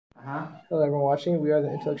Hello, everyone watching. We are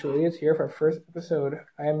the Intellectual Idiots here for our first episode.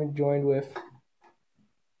 I am joined with.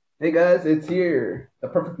 Hey guys, it's here, the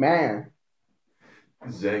perfect man.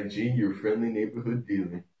 Zach G, your friendly neighborhood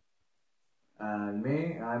dealer.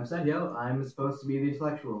 Me, I'm Sanyo. I'm supposed to be the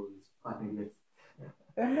intellectual. These fucking idiots.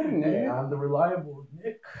 Hey, I'm the reliable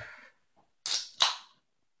Nick.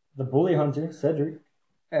 The bully hunter, Cedric.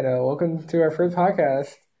 And welcome to our first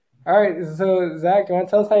podcast. All right, so Zach, you want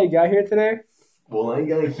to tell us how you got here today? Well, I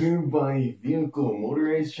got here by vehicle,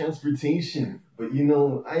 motorized transportation. But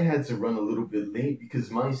I had to run a little bit late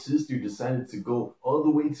because my sister decided to go all the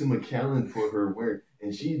way to McAllen for her work.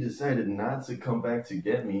 And she decided not to come back to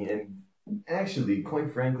get me. And actually,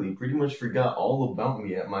 quite frankly, pretty much forgot all about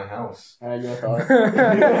me at my house.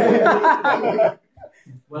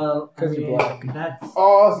 Well, Because you're black. That's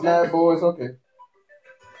Oh, snap, boys. Okay.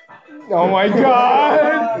 Oh my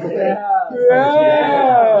God!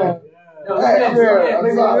 Yeah! no, Hey, I'm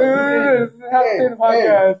sorry. This is the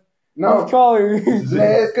podcast. No, Who's calling?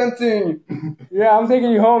 let's continue. Yeah, I'm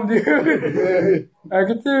taking you home, dude. I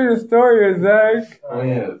continue your story, Zach. Oh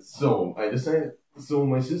yeah, so I decided. So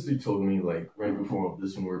my sister told me, like, right before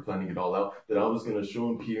this when we were planning it all out, that I was gonna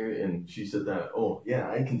show up here, and she said that, oh yeah,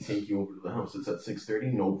 I can take you over to the house. It's at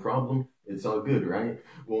 6:30, no problem. It's all good, right?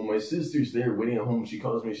 Well, my sister's there waiting at home. She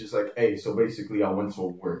calls me. She's like, hey, so basically I went to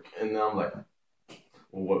work, and now I'm like,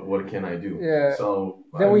 well, what can I do? Yeah. So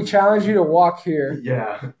Then we challenge you to walk here.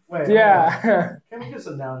 Yeah. Wait, Yeah. Can we just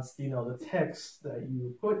announce, the text that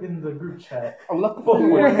you put in the group chat? I'm looking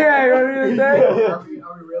Yeah, you want to do the text? Are we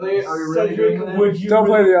really doing Cedric, that? would you Don't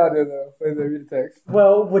play the audio, though. Play the text.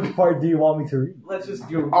 Well, which part do you want me to read? Let's just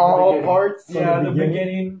do all beginning. parts. Yeah, From the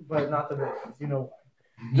beginning, but not the middle. You know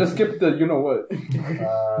Just skip the you know what.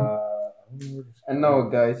 why. And no,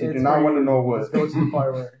 guys, you do It's not where want to you know what. Let's go to the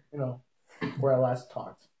part where, where I last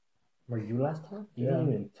talked. Were you last time? You Yeah. didn't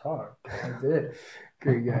even talk. I did.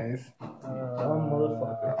 Great, guys. Dumb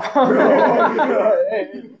motherfucker.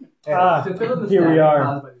 To fill in the Here we static are.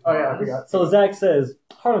 caused by the Oh, yeah, pause, we got So Zach says,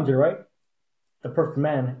 Harlinger, right? The perfect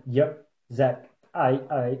man. Yep. Zach.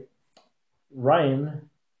 I. Ryan,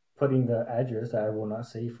 putting the address that I will not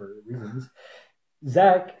say for reasons.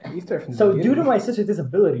 Zach. You start from the So due beginning. to my sister's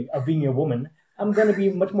disability of being a woman, I'm gonna be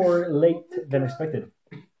much more late than expected.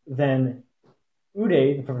 Then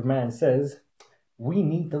Uday, the perfect man, says, we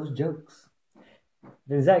need those jokes.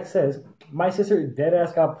 Then Zach says, my sister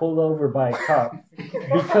deadass got pulled over by a cop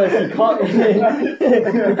because he called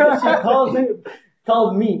because she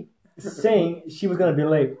called me saying she was gonna be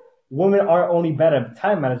late. Women are only bad at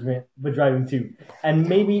time management, but driving too. And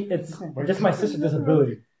maybe it's just my sister's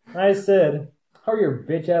disability. And I said, hurry your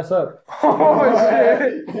bitch ass up. Oh,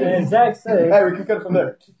 shit. And Zach says, Hey, we can cut it from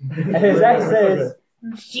there. and Zach says,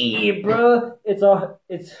 shit, bro, it's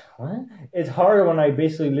harder when I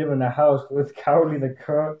basically live in a house with Cowardly the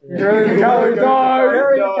Crow. You're the coward dog.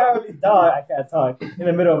 Cowardly dog. I can't talk in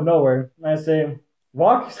the middle of nowhere. And I say,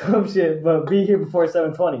 walk some shit, but be here before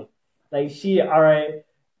 7:20. Like, all right,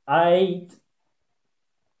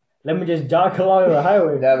 let me just jog along the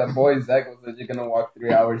highway. Yeah, the boy Zach was legit gonna walk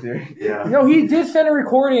 3 hours here. Yeah. He did send a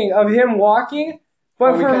recording of him walking,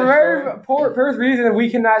 but Oh, we for a can't very show it. poor reason, we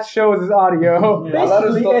cannot show this audio Yeah, a lot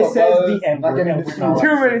of Basically, stuff it says about the us N not getting word. distributed.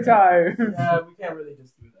 too many times. we can't really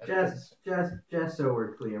just do that. Just so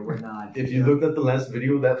we're clear, we're not. If you looked at the last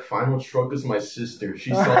video, that final truck is my sister.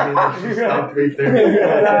 She saw me and she stopped right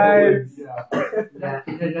there. Nice.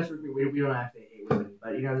 Just we don't actually hate women,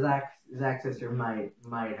 but Zach's sister might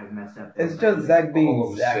have messed up. It's just Zach being All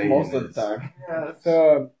I'm Zach saying most of is- the time.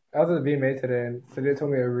 So I was at the VMA today, and Celia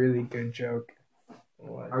told me a really good joke.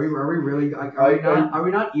 Are we really? Are we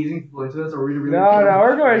not easing people into this? Or are we really? No,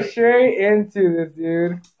 we're going straight into this,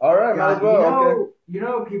 dude. All right, might as God, well. Okay.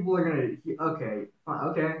 People are gonna. Okay, fine,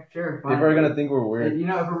 okay, sure. Fine. People are gonna think we're weird. If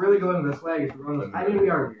we're really going this way, if we're going this, I mean, we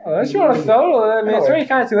are. Weird. Unless you want to solo that, man. It's already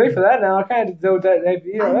kind of too late for that now. I kind of do that. I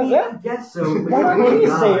mean, That's I it. guess so. but Why oh don't you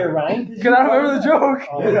God. say it, Ryan? Because I don't remember the joke.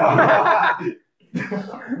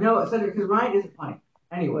 No, Cedric, because Ryan isn't funny.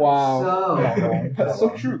 Anyway, Wow. so That's so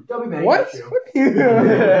true. don't be mad. What? at you. Fuck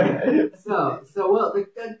you. So well,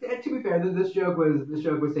 to be fair, this joke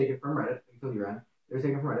was taken from Reddit. I told you, Ryan. It was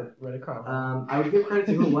taken from Reddit. Reddit comment. I would give credit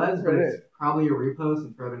to who it was, but Reddit. it's probably a repost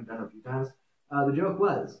and probably been done a few times. The joke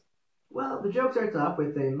was, well, the joke starts off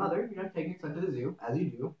with a mother, taking son to the zoo, as you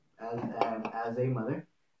do, as a mother.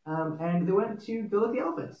 And they went to go look at the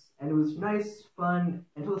elephants, and it was nice, fun,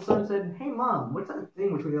 until the son said, "Hey, Mom, what's that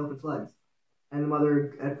thing between the elephant's legs?" And the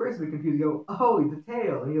mother, at first, a bit confused, go, "Oh, the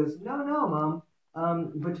tail." And he goes, "No, Mom.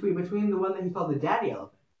 Between the one that he called the daddy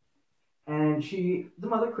elephant." And the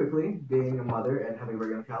mother quickly, being a mother and having a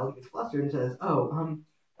very young child, gets flustered and says,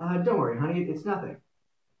 Don't worry, honey, it's nothing.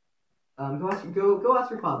 Go ask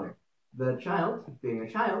your father. The child, being a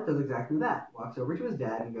child, does exactly that. Walks over to his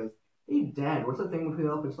dad and goes, "Hey, Dad, what's the thing between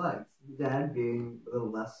the elephant's legs?" Dad, being a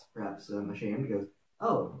little less, perhaps, ashamed, goes,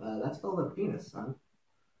 "Oh, that's called a penis, son."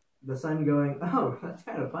 The son going, "Oh, that's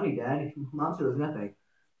kind of funny, Dad. Mom said it was nothing."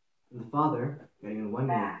 And the father, getting in one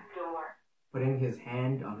knee, putting his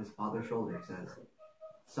hand on his father's shoulder, says,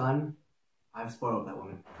 "Son, I've spoiled that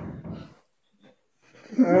woman."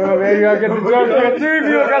 Oh man, you gotta get the joke here. Two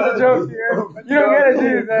people got the joke here. You don't get it,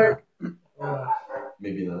 dude. Zach.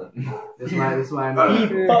 Maybe not. This is why I'm.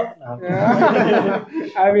 Yeah.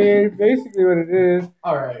 I mean, basically what it is.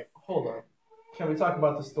 All right, hold on. Can we talk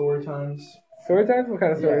about the story times? Story time? What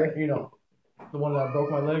kind of story? Yeah, you know, the one that broke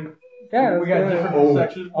my leg. Yeah, We got different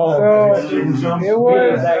sections. So it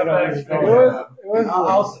was.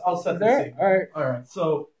 I'll set the scene. All right.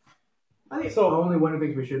 So I think only one of the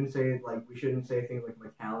things we shouldn't say, we shouldn't say things like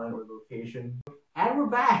McAllen or location. And we're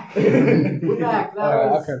back. We're back.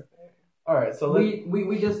 Okay. All right. So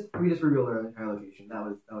we just revealed our entire location. That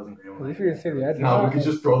wasn't great. At least we didn't say the address. No, we could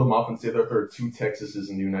just throw them off and say that there are 2 Texases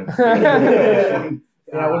in the United States.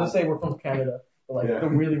 yeah, we'll just say we're from Canada. The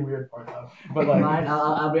really weird part though. But mine,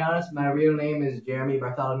 I'll be honest. My real name is Jeremy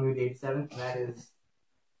Bartholomew the 87th.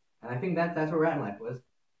 And I think that's where we're at in life, was.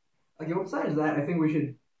 Okay. Well, besides that, I think we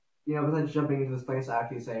should, besides jumping into this place,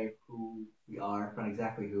 actually say who we are, not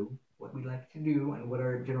exactly who, what we like to do, and what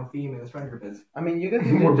our general theme in this friend group is. I mean, you guys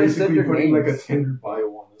We're just said basically your putting names. like a Tinder bio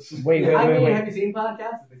on this. Wait. Have you seen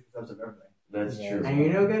podcasts? This is of everything. That's true.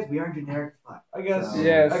 And guys, we are generic as fuck. I guess. So,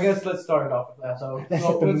 Yes. I guess let's start it off with that. So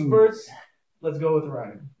let's first. Let's go with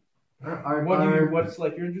Ryan. What's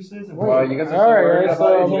like your interest is? Well, you guys are All right, so so-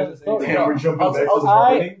 worried about it. Damn, we're jumping back to the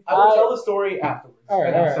I beginning. will tell the story afterwards. All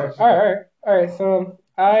right. So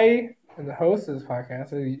I am the host of this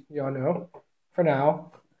podcast, as y'all know, for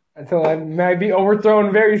now, until I might be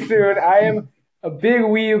overthrown very soon. I am a big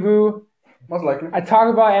weeaboo. Most likely. I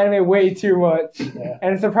talk about anime way too much, Yeah.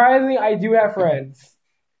 and surprisingly, I do have friends.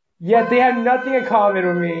 Yet they have nothing in common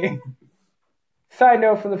with me. Side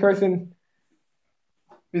note from the person.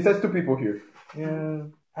 Besides 2 people here. Yeah,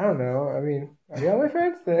 I don't know. I mean, are y'all my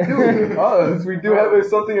friends then? Us, we do have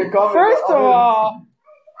something in common. First of all,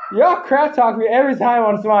 y'all crap talk me every time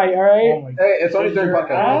on Smite, alright? Oh my God. Hey, it's only during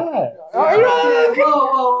podcast.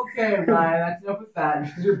 Whoa, okay, Ryan, that's enough with that.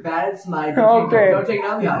 Because you're bad at Smite. Don't take it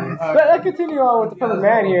on the audience. Let's continue on with the perfect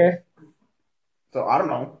man here. So, I don't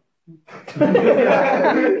know.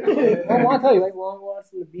 I want to tell you, like long walks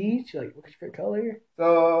on the beach, like what's your favorite color?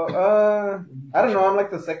 So, I don't know. I'm like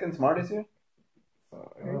the second smartest here.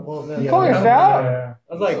 Well, You call yourself? Yeah.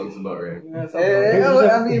 I was like, Sounds about right.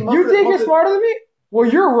 I mean, You think you're smarter than me? Well,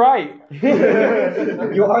 you're right.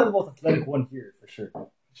 You are the most athletic one here for sure.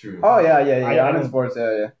 True. Oh, yeah. I I'm in don't- sports,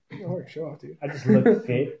 yeah. Oh, show off, dude. I just look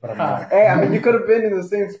fit, but I'm not. Hey, I mean, you could have been in the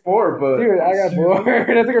same sport, but... Dude, I got bored. I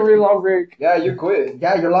took a really long break. Yeah, you quit.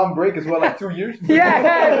 Yeah, your long break is what, like 2 years? Yeah,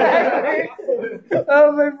 exactly. That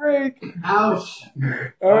was my break. Ouch.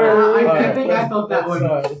 Alright. I think I felt that one.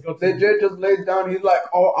 let's go to Legit just lays down. He's like,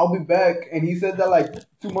 "Oh, I'll be back," and he said that like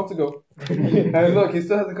 2 months ago. And look, he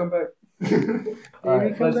still hasn't come back. All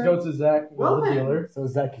right, let's go to Zach, Well, the dealer. So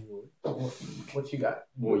Zach, What you got?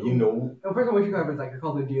 Well, you know, No, first of all, what you got is like you're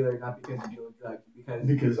called a dealer not because you deal with drugs, because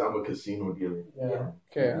because I'm a casino dealer. Yeah.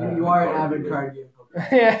 Okay. you are an avid card game poker.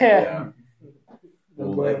 Yeah.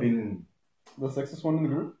 Well, I've been. The sexist one in the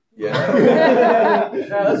group. Yeah.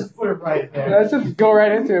 Yeah, let's just put it right there. Let's just go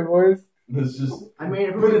right into it, boys. Let's just I mean,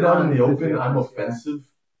 if put it out in the we're open. I'm honest, offensive.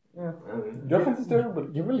 Yeah. Difference is there,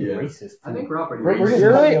 but you're really Yeah. racist. I think we're all pretty. We're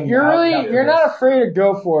racist. just- You're not afraid to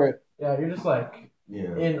go for it. Yeah, you're just like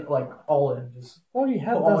Yeah. in, like all in. Just Well, you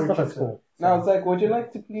have Put all that your stuff at chips school. now it's like, would you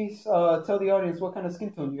like to please tell the audience what kind of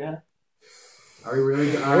skin tone you have? Are we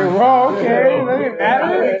really? Whoa, okay. Doesn't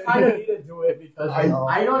matter. I kind of need to do it because I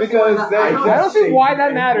don't Because see why they- I don't see why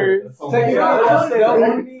that matters. Technically,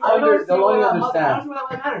 they'll only understand.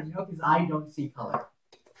 That matters, because I don't see color.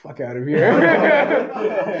 Fuck out of here.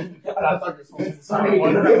 I thought you were supposed to Funny,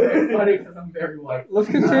 say funny because I'm very white. Let's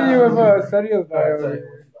continue with Studios bio.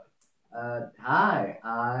 Hi.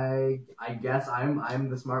 I guess I'm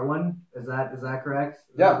the smart one. Is that correct?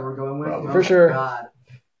 Is Yeah. that what we're going with? Probably. Oh, For sure. God,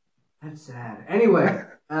 that's sad. Anyway,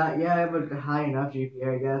 yeah, I have a high enough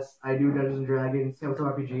GPA. I guess I do Dungeons and Dragons,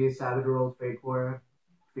 Tabletop RPGs, Savage Worlds, Fate Core,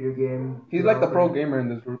 video game. He's like the pro developer. gamer in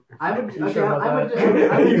this group. I'm a, You okay, sure I'm, about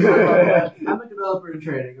I'm a developer in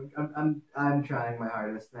training. I'm trying my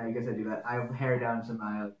hardest. I guess I do that. I have hair down to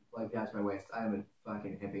my down to my waist. I'm a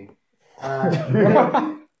fucking hippie.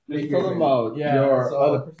 Let's tell them about Yeah, your so-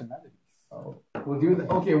 other personalities. We'll do that.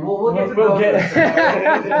 Okay, we'll get to We'll those get- in a second.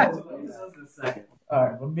 We'll get to those in a second. All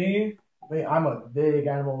right, with me, I'm a big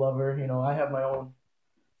animal lover. You know, I have my own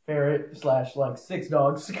ferret / like 6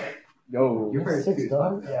 dogs. Yo. Your parents 6 too.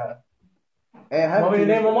 dogs? Yeah. Hey, I have Want me to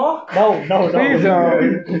name them all? No. Please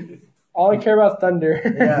don't. All I care about is Thunder.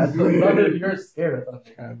 Yeah, Thunder, you're scared of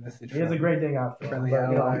Thunder. Kind of message He has a great thing after. friendly But,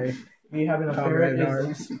 you know, ally. me having a Comrade ferret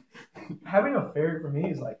in is arms. having a ferret for me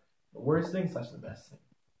is like the worst thing / the best thing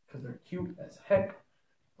because they're cute as heck,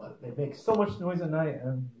 but they make so much noise at night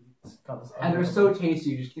and it's kind of And they're so tasty.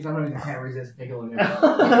 You just sometimes you can't resist taking a look at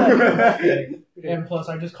them. and plus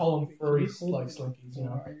I just call them furries like slinkies, you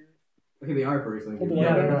know. Okay, they are furries. Like,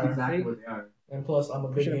 Yeah, they that's are. exactly what they are. And plus I'm a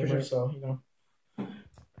big Push it, gamer, push it. so you know.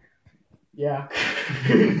 Yeah.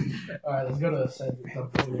 All right, let's go to Cedric.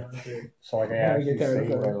 So like I Yeah, we actually get there, say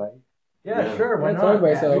so- what I like. Yeah, sure. Why That's not? all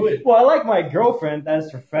by myself. Do it. Well, I like my girlfriend,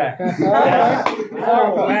 that's for fact.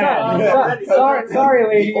 Oh, man. Sorry,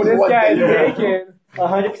 lady. Only This one guy is thing. taken.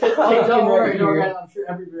 100% taken Don't worry, right don't worry. here. I'm sure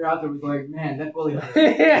every beer out there was like, man, that bully.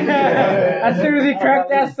 As soon as he cracked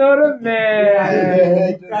that soda,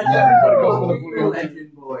 man. Everybody goes for the blue. Real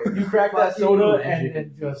engine boy. You cracked that Fuck you, soda legend.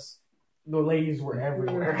 and just the ladies were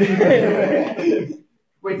everywhere.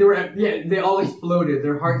 Wait, they all exploded.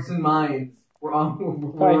 Their hearts and minds were on.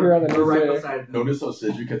 Probably here on the were right news beside them. Notice how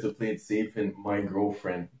Cedric had to play it safe and my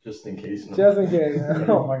girlfriend, just in case. Just in case.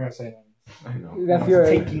 Oh my god, say that. I know. That's your.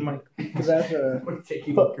 Taking my. That's a. We're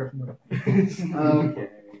taking a girl. Okay.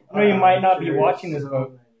 I know you might not be watching this,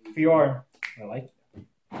 but if you are, I like it.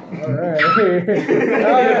 Alright.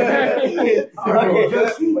 Okay,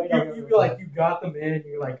 just you feel like you got them in, and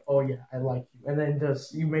you're like, oh yeah, I like you, and then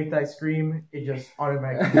just you make that scream, it just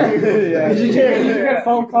automatically. Yeah. You get a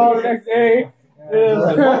phone call the next day.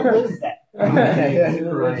 Like, what is that?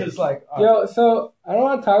 It's just like, Yo, so I don't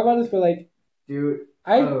want to talk about this, but like, Dude.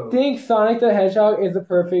 I Oh. think Sonic the Hedgehog is the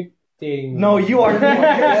perfect dating. No, you are.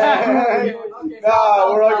 Okay,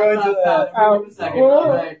 Nah, we're not going to that. Give me a second. Well- All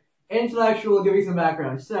right. Intellectual, will give you some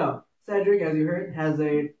background. So, Cedric, as you heard, has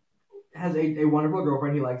a wonderful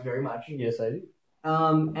girlfriend he likes very much. Yes, I do.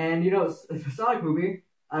 And you know, the Sonic movie,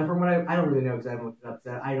 from what I don't really know because I haven't looked it up,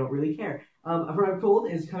 so I don't really care. From what I'm told,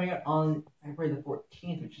 is coming out on February the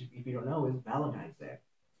 14th, which, if you don't know, is Valentine's Day.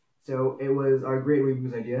 So it was our great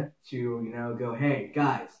Weeboo's idea to, go, hey,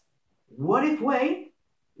 guys, what if we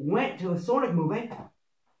went to a Sonic movie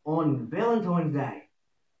on Valentine's Day?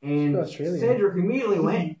 And It's Australia. Cedric immediately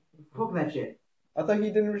went, fuck that shit. I thought he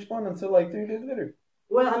didn't respond until like 3 days later.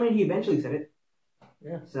 Well, I mean, he eventually said it.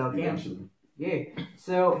 Yeah. So, yeah. Eventually. Yeah.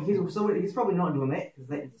 So he's probably not doing that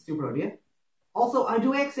because it's a stupid idea. Also, I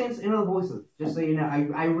do accents in other voices. Just so you know,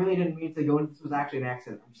 I really didn't mean to go into this was actually an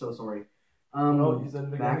accent. I'm so sorry. no, you said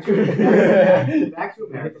it Back again. to back to I get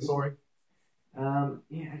America. the story.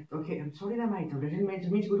 Yeah. Okay. I'm sorry that mate. I didn't mean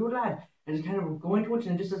to go to it, lad. I just kind of go into it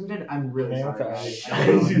and it just doesn't end. I'm really Okay, sorry.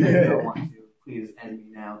 okay. I don't want to. Please end me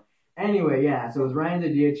now. Anyway, yeah. So it was Ryan's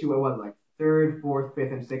idea to what was it, like third, fourth,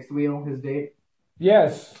 fifth, and sixth wheel his date.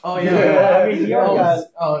 Yes. Oh Yeah, I mean, he already got.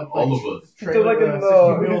 All of us. Did like in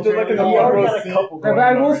the- did like in the He already front got a row couple. But going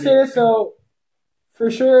I will already. say this, so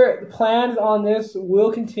for sure, the plans on this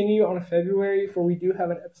will continue on February, for we do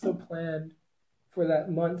have an episode planned for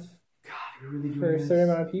that month God, are we really for doing a this? certain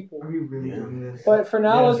amount of people. Are we really doing this? But for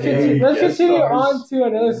now, Yes, let's yeah, continue. Let's guest continue stars. on to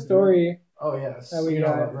another story. Oh yes, That we you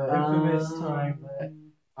got. know, the infamous time that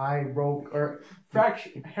I broke or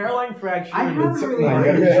hairline fracture. I haven't really I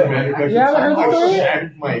heard gotta it. You haven't heard the I story?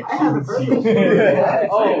 shattered my I haven't heard Achilles this story.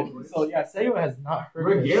 Oh, so yeah, Sayo has not heard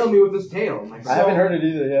Regale this. me with this tale. My I haven't heard it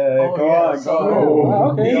either. Yeah, Oh, go yeah, on, so- go on.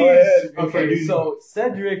 Oh, okay. Go ahead. Okay, so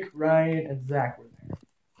Cedric, Ryan, and Zach were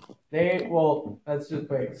there. Let's just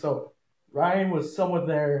wait. So Ryan was somewhat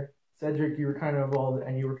there. Cedric, you were kind of involved,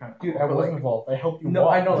 and you were kind of Dude, I wasn't involved. I helped you. No,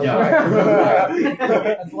 walk. I know. Yeah.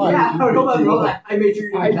 That's why. Yeah, I know about that. I made sure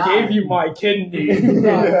you didn't die. you my kidney. No,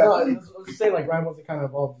 I was just saying, like, Ryan wasn't kind of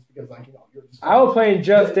involved just because, like, you're just. I was playing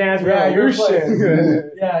Just Dance Yeah, you were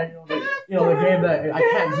Revolution. Yeah, the game that I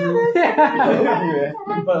can't do. Yeah.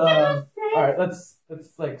 But all right, let's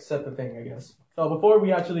like set the thing, I guess. So before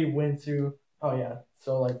we actually went to,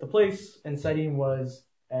 so like the place and setting was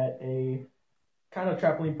at a kind of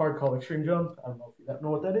trampoline park called Extreme Jump. I don't know if you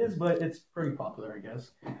know what that is, but it's pretty popular, I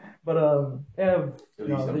guess. But At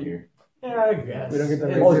least I'm here. yeah, I guess. We don't get the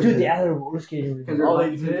It's- Oh, dude, the other roller skating. Because they're Oh,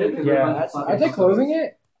 like, they did? because Yeah, they're that's- like Are they closing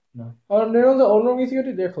it? No. Oh, no, the old one we used to go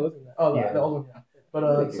to, they're closing that. Oh, Yeah. the old one, yeah.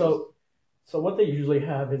 But so what they usually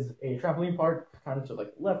have is a trampoline park, kind of to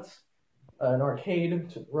like the left, an arcade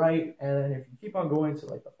to the right, and then if you keep on going to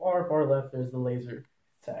like the far left, there's the laser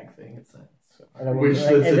tag thing. It's And then, Which,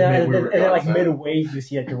 like, let's and then, admit, we and were then like outside. midway, you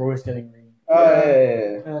see like the roller skating ring.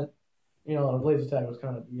 And you know, the laser tag was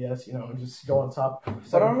kind of BS. You know, just go on top.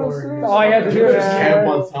 Second floor. Oh, you had to do Just that. camp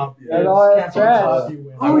on top. That's all that Camp on stress. top, you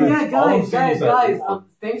win. Oh I mean, yeah, all I'm guys, saying is that- guys.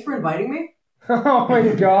 Thanks for inviting me. Oh my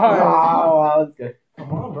god. Wow, that's good.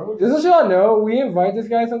 Come on, bro. Just so y'all know, we invite this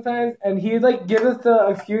guy sometimes, and he like gives us the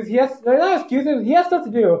excuse. He has not excuses. He has stuff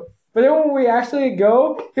to do. But then when we actually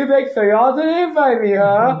go, he'll be like, "So y'all didn't invite me,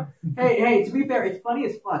 huh?" Hey. To be fair, it's funny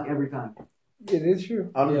as fuck every time. It is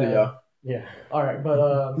true. Honestly, yeah. Yeah. All right, but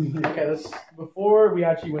okay. Let's before we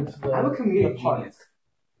actually went to the. I'm a comedic the park, genius.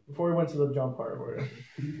 Before we went to the jump part, or whatever.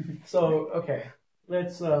 So okay,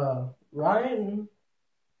 let's Ryan.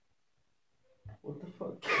 What the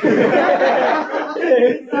fuck?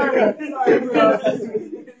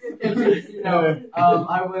 sorry.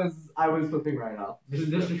 I was flipping right off.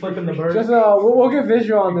 Just flipping the bird. Just we'll get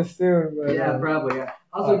visual on this soon. But, Yeah, probably. Yeah.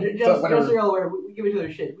 Also, Alright, just so whatever. so you're all aware, we give each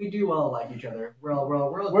other shit. We do all like each other. We're all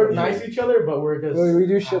We're nice to each other, but we're just. we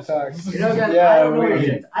do shit talk. You know, guys, Yeah, I don't know we- what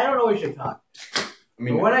shit. I don't know what shit talk. I But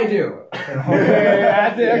mean, when I do, Okay,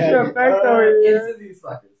 add the extra effect over it's here. to these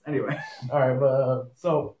fuckers. Anyway. All right, but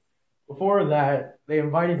so before that, they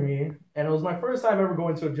invited me, and it was my first time ever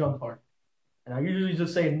going to a jump park. And I usually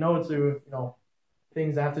just say no to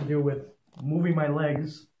things that have to do with moving my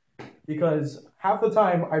legs, because half the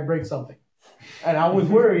time I break something, and I was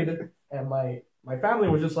worried. And my family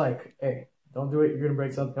was just like, "Hey, don't do it. You're gonna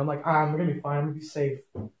break something." I'm like, "I'm gonna be fine. I'm gonna be safe."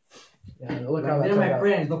 Yeah, look how that They're turned my out.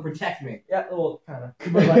 friends. They'll protect me. Yeah, well, kind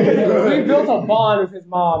of. We built a bond with his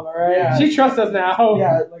mom, alright? Yeah. She trusts us now.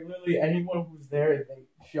 Yeah, like literally anyone who's there,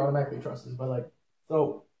 she automatically trusts us. But like,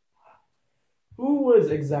 so who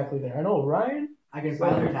was exactly there? I know Ryan. I can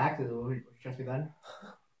file their taxes. Will you trust me then?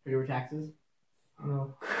 For your taxes?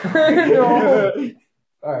 No. No.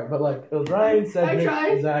 All right, but like it was Ryan, Cedric,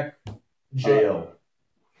 tried. Zach. JL.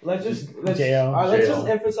 Let's JL. let's just JL.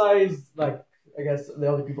 emphasize like I guess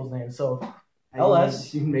the other people's names. So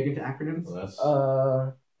LS. You can make into acronyms. Well, that's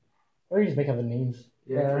Or you just make up the names.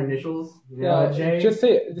 Yeah, for initials. Yeah, Jay, just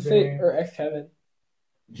say Jay. or ex Kevin.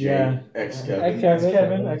 Yeah. X Ex Kevin.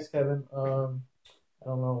 Kevin. Ex Kevin. I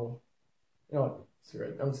don't know. You know what? Screw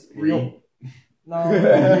it. Reed. No.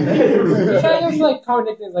 Try to just like common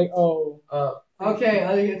nicknames like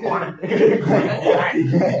Okay. Quan.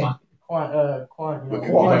 What could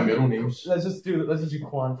be my middle names? Let's just do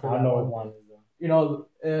Quan for I don't that know one. what one is though. You know,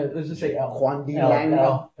 let's just say L. Juan D. L. Lang.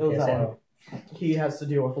 L. It was Okay, that so one. He has to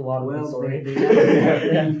deal with a lot of the Well, story.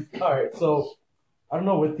 baby. All right, so I don't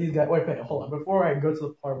know what these guys. Wait, hold on. Before I go to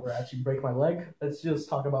the part where I actually break my leg, let's just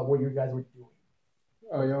talk about what you guys were doing.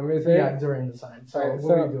 oh, you want me to say? Yeah, during the time. So Alright,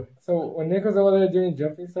 what were you doing? So when Nick was over there doing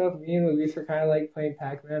jumping stuff, me and Luis were kind of like playing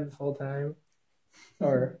Pac-Man this whole time.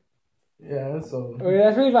 Or Yeah, so I mean,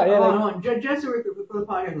 that's really about Hold yeah. on, Like, hold on. Just for the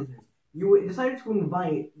podcast listeners, you decided to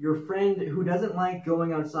invite your friend who doesn't like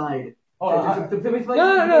going outside to places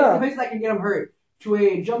No. that can get him hurt to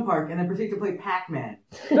a jump park and then proceed to play Pac-Man.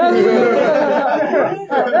 no.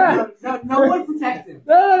 No one protects him.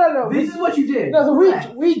 No. This is what you did. No, so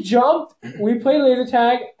Correct. we jumped, we played laser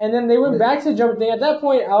tag, and then they went back to the jumping thing. At that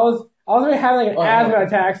point, I was already having like an asthma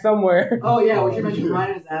attack somewhere. Oh yeah, we should mention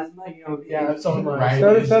Ryan is asthma. You know, yeah, so am I. Right.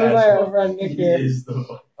 So is does my asthma. friend Nick He here. is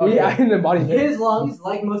the. I in the body. his lungs,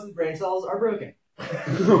 like most of the brain cells, are broken.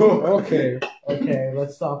 Okay. Okay,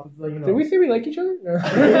 let's stop. Did we say we like each other? No.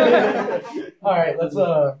 All right, let's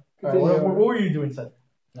all right, what were you doing, Cedric?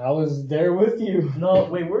 I was there with you. No,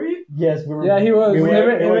 wait, were you? Yes, we were. Yeah, he was. We Him were,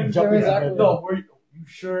 and- we were him and jumping Zach together. No, were you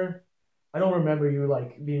sure? I don't remember you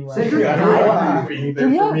like being like. Cedric I died. don't want you being there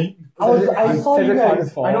Yeah. for me. I saw you Cedric guys.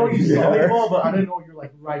 Fox fall. I know you saw me Yeah. fall, but I didn't know you were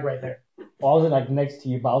like right there. Well, I wasn't like next to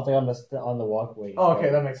you, but I was like on the walkway. Oh, okay,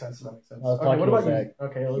 that makes sense. I was Okay, talking what about to you?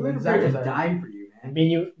 Okay, He was Zach prepared was to there. die for you, man.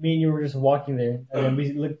 Me and you were just walking there, and then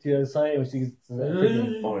we looked to the other side and we see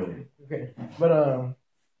freaking. Oh, yeah. Okay, but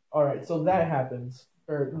all right, so that happens,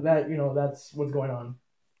 or that that's what's going on.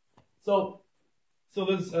 So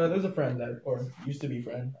there's a friend that, or used to be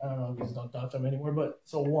friend. I don't know, we just don't talk to him anymore. But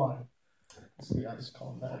so Juan, so I just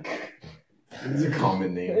call him that. It's a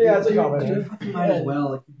common name. Yeah, it's a Dude, common you name. fucking might as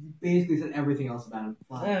well. Like, you basically said everything else about him.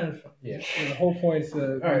 Fine. Eh, Yeah. The whole point is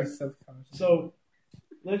to Alright. subconscious. So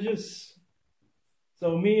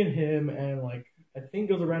so me and him and like I think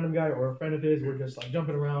it was a random guy or a friend of his were just like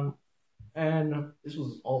jumping around, and this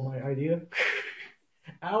was all my idea.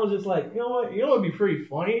 I was just like, you know what would be pretty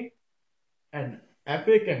funny and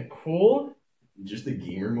epic and cool. Just a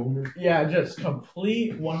gamer moment. Yeah, just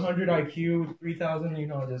complete 100 IQ,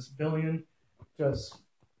 3,000, just billion. Just,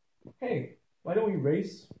 hey, why don't we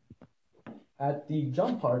race at the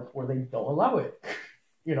jump park where they don't allow it?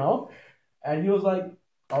 And he was like,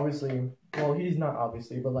 obviously, well, he's not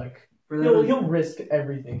obviously, but like, He'll risk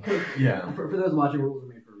everything. Yeah. For those watching, rules are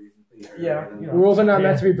made for a reason. Please. Yeah, you know. Rules are not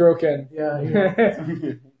meant to be broken. Yeah,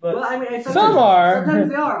 But but I mean, sometimes, Some are. Sometimes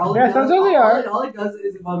they are. All Yeah, it does, sometimes they are. All it does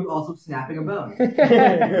is involve you also snapping a bone.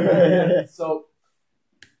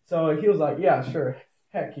 so he was like, yeah, sure,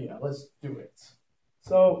 heck yeah, let's do it.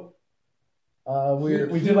 So we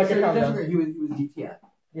did like a countdown. He was DTF.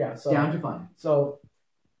 Yeah, so Down to fun. So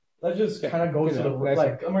let's just kind of go to the nice.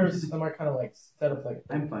 like I'm gonna kind of like set up like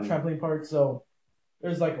I'm funny. trampoline park. So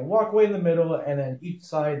there's like a walkway in the middle, and then each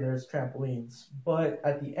side there's trampolines. But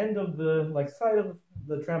at the end of the like side of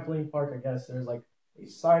the trampoline park, I guess there's like a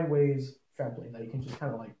sideways trampoline that you can just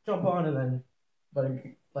kind of like jump on, and then but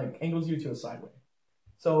it like angles you to a sideway.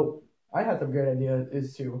 So I had the great idea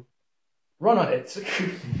is to run on it,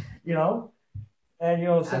 you know, and you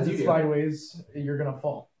know since you it's do. sideways, you're gonna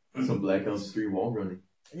fall. Some Black Ops 3 wall running.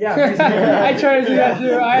 Yeah, I tried to do that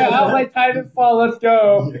too. I was like, time to fall. Let's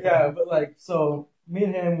go. yeah, but like so. Me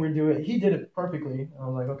and him, we do it. He did it perfectly. I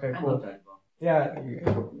was like, okay, I cool. love dodgeball. Yeah.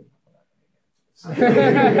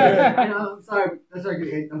 I know. I'm sorry. I'm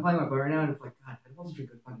sorry. I'm playing my boy right now, and it's like, God, that wasn't a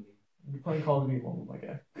good fun game. You're playing Call of Duty one, my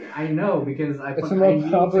guy. I know because It's the most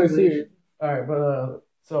popular series. All right, but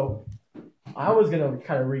so I was gonna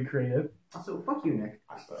kind of recreate it. Also, fuck you, Nick.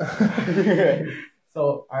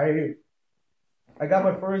 So I got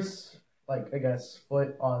my first like I guess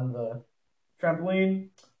foot on the trampoline,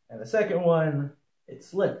 and the second one it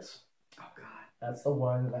slipped. Oh God. That's the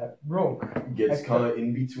one that broke. Gets I- caught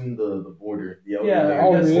in between the border. The outer Yeah, layer.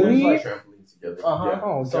 Oh, Gets really? like trampolines together. Uh huh. Yeah.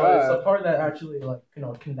 Oh, so God. it's the part that actually like you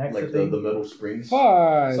know connects Like the thing. the metal springs.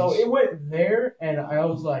 Fudge. So it went there, and I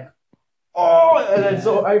was like, oh, and then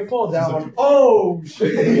so I fall down. Oh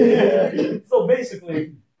shit! So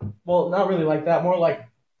basically, well, not really like that, more like,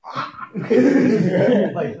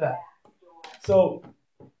 like that. So,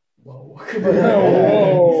 whoa.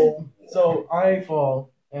 Whoa. So I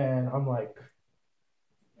fall, and I'm like,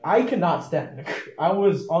 I cannot stand. I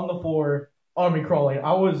was on the floor, army crawling.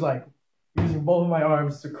 I was like using both of my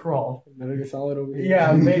arms to crawl. Metal Gear Solid over here.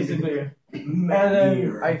 Yeah, basically. And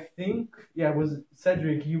then I think, yeah, it was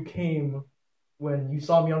Cedric, you came when you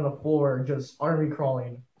saw me on the floor just army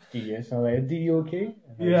crawling. Yes, I'm like, do you okay?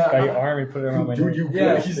 And I Yeah. just got your arm and put it around my Dude, neck. you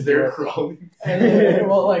Yeah. good? He's there crawling. And then,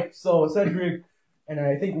 well, like, so Cedric and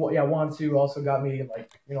I think, well, yeah, Juan too also got me,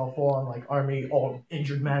 like, you know, full on, like, army,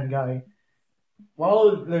 injured man guy.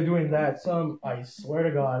 While they're doing that, I swear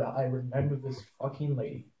to God, I remember this fucking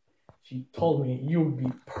lady. She told me, you would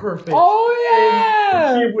be perfect. Oh,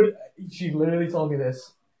 She literally told me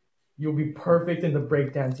this. You'll be perfect in the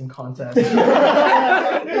breakdancing contest.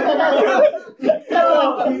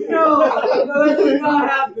 No, that did not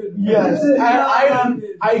happen. Yes, That did not happen.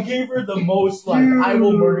 I gave her the most like I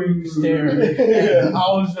will murder you stare. And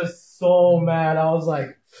I was just so mad. I was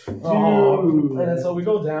like, oh. Dude. And then so we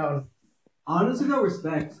go down. Honestly, no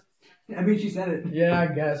respect. I mean, she said it. Yeah, I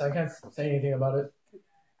guess I can't say anything about it.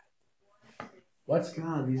 What's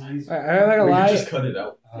God, these. I'm not gonna We could lie. just cut it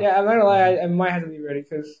out. Yeah, I'm not gonna lie. I might have to leave ready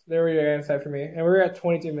because they're already inside for me, and we're at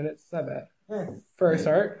 22 minutes. It's not bad for a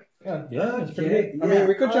start. yeah? Yeah, It's pretty good. I mean,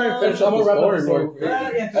 we could try and finish I'm up the gonna wrap up story the real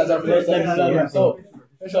story. quick. As our first episode.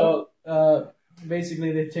 So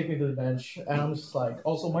basically they take me to the bench, and I'm just like,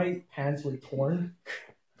 also my pants were torn.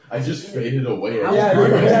 I just faded away.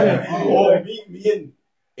 Yeah. Oh, me and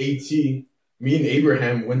me and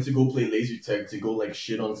Abraham went to go play laser tag to go like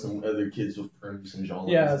shit on some other kids with perms and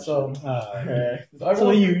jawlines. Yeah, and so shit.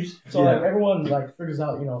 everyone, huge. so like everyone like figures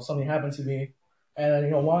out, you know, something happened to me, and then you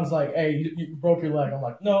know Juan's like, hey, you broke your leg. I'm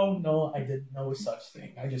like, no, I did no such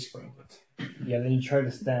thing. I just sprained it. Yeah, then you try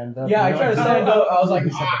to stand up. Yeah, I No, tried to no, stand no. up. I was like,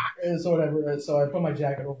 so whatever. So I put my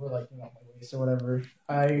jacket over like you know my waist or whatever.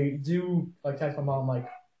 I do like text my mom like,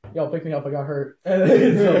 yo, pick me up. I got hurt.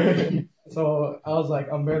 So I was like,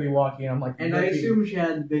 I'm barely walking. I'm like, And I assume she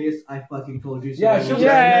had the biggest I fucking told you so. yeah, she was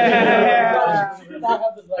Yeah. She did not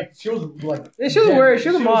have the, like she was like Yeah, she was dead- worried. She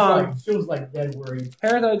was a mom. like, she was like dead worried.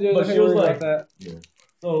 Parents are doing But nothing she was worried like- about that.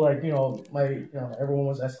 So like you know everyone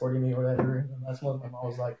was escorting me or whatever. And that's when my mom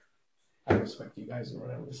was like, I respect you guys or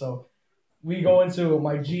whatever. So we go into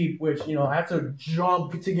my Jeep, which you know I have to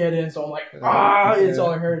jump to get in. So I'm like, it's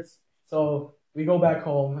all it hurts. So we go back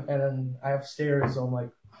home, and then I have stairs. So I'm like.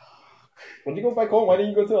 When you go back home, why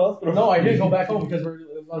didn't you go to the hospital? No, I didn't go back home because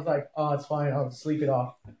I was like, oh, it's fine. I'll sleep it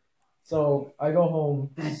off. So I go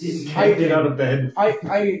home. That didn't Can't get out of bed.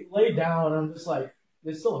 I lay down. And I'm just like,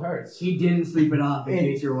 this still hurts. He didn't sleep it off, in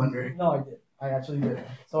case you're wondering. No, I did. I actually did.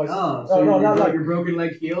 So I. So no, not like. your broken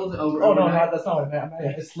leg healed over. Oh no, overnight? that's not what I meant.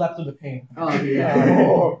 I just slept through the pain. Oh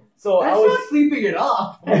yeah. So That's I was. not sleeping it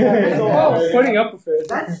off. Oh, putting up with it.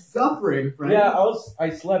 That's suffering, friend. Yeah, I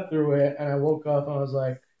slept through it, and I woke up, and I was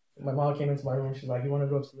like, my mom came into my room. She's like, "You want to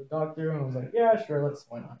go to the doctor?" And I was like, "Yeah, sure,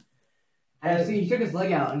 why not?" And see, he took his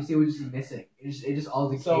leg out, and see, it was just missing. It just all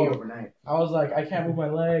decayed So- overnight. I was like, "I can't move my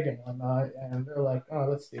leg and whatnot," and they're like, "Oh,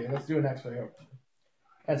 let's do an X-ray."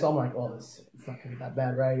 And so I'm like, "Well, it's not gonna be that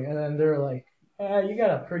bad, right?" And then they're like, "You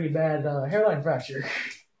got a pretty bad hairline fracture,"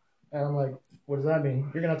 and I'm like, "What does that mean?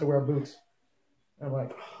 You're gonna have to wear boots." And I'm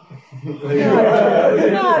like,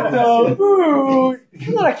 Not the boot.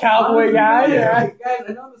 I'm not a cowboy guy. Yeah. Guys,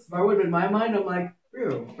 I know this. If I would have in my mind, I'm like,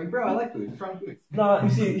 bro, I like boots. What's wrong with boots? "No, you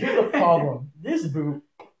see, here's the problem. This boot,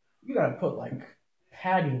 you gotta put like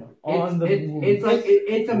padding on the boot."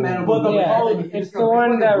 It's a metal But the boot. problem- It's the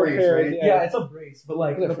one that brace, repairs. right? Yeah, it's a brace, but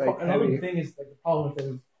like It's like another heavy. thing is like the problem with it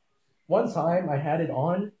is one time I had it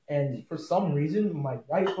on, and for some reason my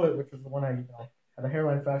right foot, which was the one I had a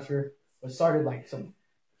hairline fracture, was started like some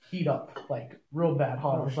heat up, like real bad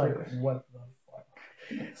hot. I was like, what the fuck?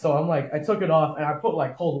 So I'm like, I took it off and I put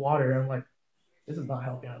like cold water, and I'm like, this is not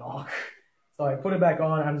helping at all. So I put it back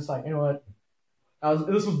on. I'm just like, you know what?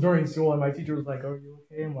 This was during school, and my teacher was like, "Are you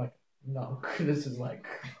okay?" I'm like, "No, this is like,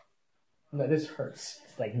 no, this hurts."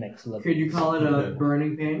 It's like next level. Could you call it a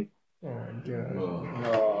burning pain? Oh my god.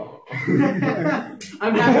 Oh.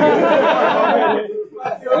 I'm happy.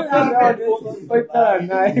 Like that,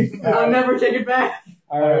 nice. I'll never take it back.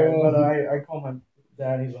 Alright, but I called my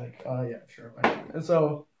dad. He's like, yeah, sure. Why not?" And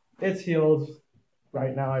so it's healed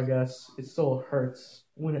right now, I guess. It still hurts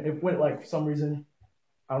when it went like for some reason.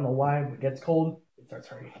 I don't know why. When it gets cold, it starts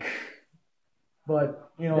hurting. But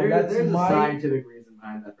that's there's my a scientific reason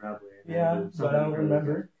behind that, probably. yeah. But I don't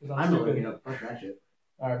remember. 'Cause I'm stupid. looking up. Fuck that shit.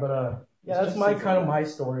 Alright, but yeah, It's that's just my something kind of like my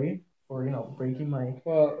story for breaking my.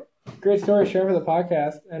 Well, great story sharing for the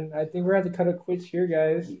podcast, and I think we're gonna have to cut a quiz here,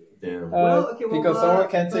 guys. Damn. Okay, because someone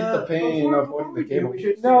can't take the pain before of holding the we do, cable. we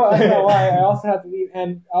should No, I say- know why. I also have to leave,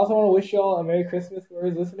 and I also want to wish y'all a Merry Christmas,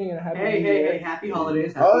 whoever's listening, and a Happy New Year. Hey, happy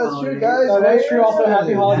holidays. Happy Oh, that's holidays. true, guys. Oh, that's true. Also,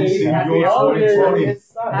 Happy Holidays. Happy holidays.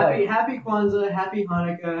 It's not like, Happy Kwanzaa, happy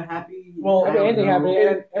Hanukkah, happy. Well, Happy anything happening, and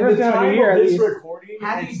in the everything on New time Year of at this least. recording,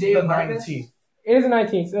 Happy it's day the of harvest. 19th. It is the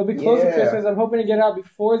 19th, so it'll be close to Yeah. Christmas. I'm hoping to get it out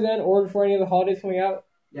before then or before any of the holidays coming out.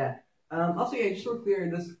 Yeah. Also, yeah, just so we're clear,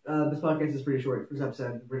 this podcast is pretty short. First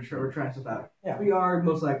episode, we're trying stuff out. Yeah. We are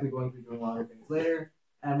most likely going to be doing longer things later,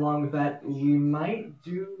 and along with that, we might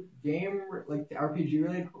do game like the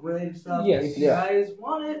RPG related stuff. Yes. If you guys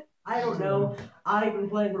want it, I don't know. I've been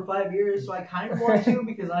playing for 5 years, so I kind of want to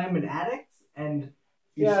because I'm an addict, and if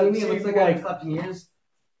you Yeah, see me, see, it looks like I like- haven't slept in years.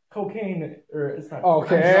 Cocaine, or it's not.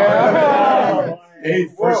 Okay. I'm sorry. Hey,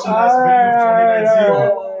 Well, first and last video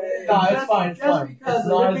of 2019. Nah, it's fine, it's just fine. Because It's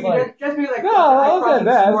not as like. just because like No, I I'll crossed say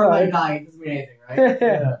that, the sword it's like fine. dying doesn't mean anything, right?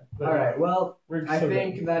 Yeah. but, All right. Well, We're I so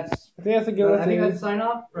think good. that's I think that's a good I think one. that's a sign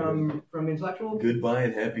off from the intellectual, Goodbye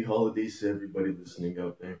and happy holidays to everybody listening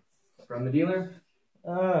out there. from the dealer.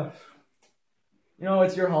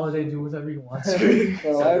 It's your holiday. Do whatever you want. So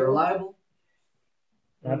They're reliable.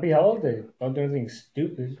 Happy holiday. Don't do anything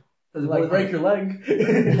stupid. Like break your leg.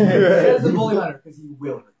 Says the bully hunter because he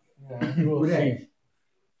will hurt Yeah, you will you. see. Hey,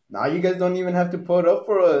 Now you guys don't even have to put up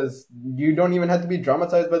for us. You don't even have to be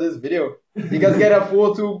dramatized by this video. You guys get a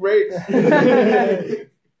full 2 breaks.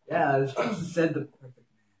 yeah, this said the perfect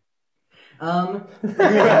man.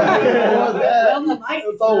 Well, Tonight,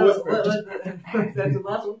 It's all whispered. that's the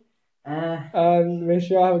last one. make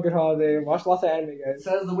sure y'all have a good holiday. Watch lots of anime, guys.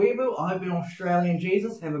 Says the weeaboo. I've been Australian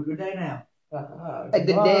Jesus. Have a good day now. I did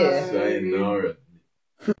that. Sayonara.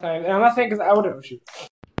 And I'm not saying because I would have shoot.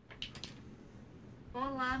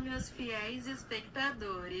 Olá, meus fiéis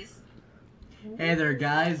espectadores. Hey there,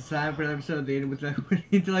 guys. It's time for another episode of the with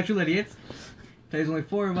Intellectual Idiots. Today's only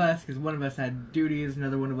 4 of us because one of us had duties,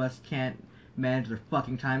 another one of us can't manage their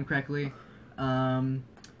fucking time correctly.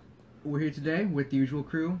 We're here today with the usual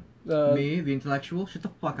crew. Me, the intellectual. Shut the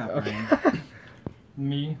fuck up, Okay. Ryan.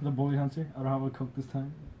 Me, the bully hunter. I don't have a coke this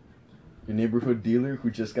time. Your neighborhood dealer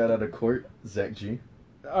who just got out of court, Zach G.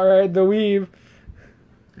 Alright, the weave.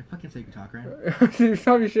 I fucking say you talk, Ryan.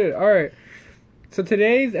 Stop your shit. Alright. So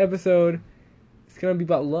today's episode is going to be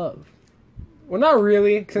about love. Well, not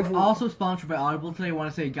really. Since We're also sponsored by Audible today. I want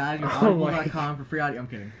to say, guys, go to Oh my audible.com for free audio. I'm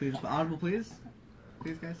kidding. Please, Audible, please.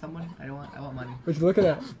 Please, guys, someone. I want money. What you looking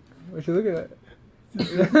at? What you looking at?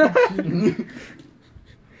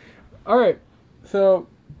 Alright. So,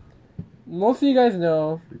 most of you guys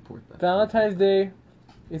know Report that. Valentine's Day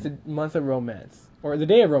is a month of romance. or the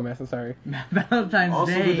day of romance. I'm sorry. Valentine's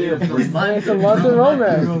Also Day the day of is Christmas. month It's a month of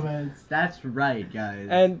romance. Romance. That's right, guys.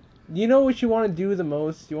 And you know what you want to do the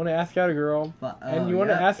most? You want to ask out a girl, and you want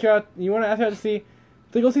to ask her out. You want to ask her out to see,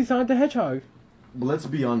 to go see Sonic the Hedgehog. But let's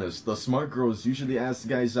be honest, the smart girls usually ask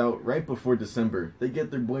guys out right before December. They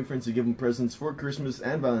get their boyfriends to give them presents for Christmas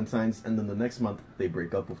and Valentine's, and then the next month they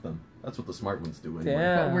break up with them. That's what the smart ones do anyway.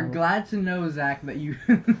 Yeah. But we're glad to know, Zach, that you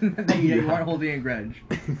that you aren't holding a grudge.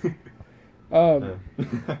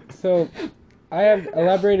 So I have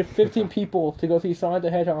elaborated 15 people to go see Sonic the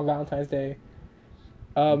Hedgehog on Valentine's Day.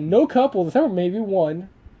 No couples, except for maybe one.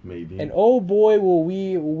 Maybe. And oh boy, will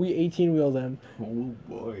we 18 wheel them. Oh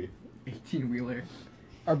boy. 18-wheeler.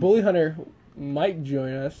 Our bully hunter might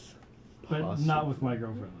join us. But Awesome. not with my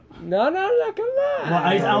girlfriend. No, come on.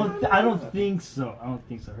 Well, I don't think so. I don't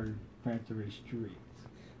think so. Her parents are very strict.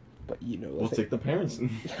 But you know, We'll take the parents.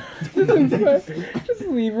 just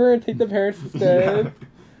leave her and take the parents instead.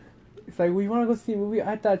 It's like, well, you want to go see a movie?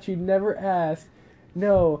 I thought you'd never ask.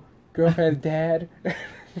 No, girlfriend's dad.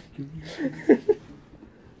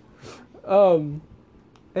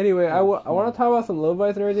 Anyway, I want to talk about some love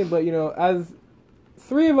advice and everything, but you know, as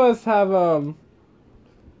three of us have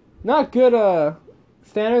not good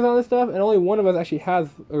standards on this stuff, and only one of us actually has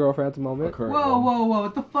a girlfriend at the moment. Whoa!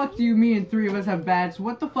 What the fuck do you mean three of us have bad?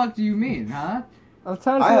 What the fuck do you mean, huh? I'm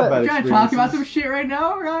trying to I say have that. bad You trying to talk about experiences. some shit right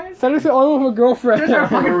now, Ryan? Cedric's the only one with a girlfriend. There's our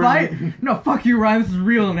fucking fight. No, fuck you, Ryan. This is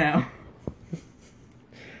real now.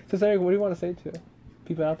 So Cedric, what do you want to say to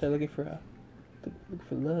people out there looking for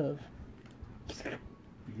love?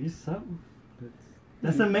 Here's something.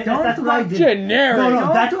 That's what I did. Generic.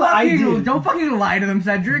 No, that's what I did. Don't fucking lie to them,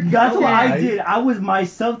 Cedric. That's what I Okay. did. I was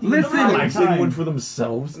myself. The Listen. entire Like saying time. one for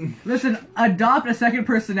themselves. Listen, adopt a second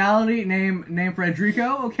personality named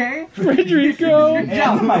Frederico, okay? Frederico. Good Hey, that's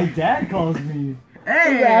what job. my dad calls me.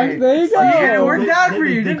 Hey! There you See, it go. worked out for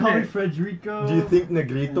you, They didn't call me it? Frederico. Do you think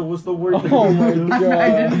Negrito was the word? Oh my I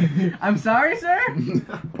god. didn't. I'm sorry, sir.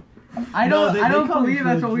 I don't. they I don't call me believe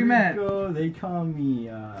that's what we meant. Frederico. They call me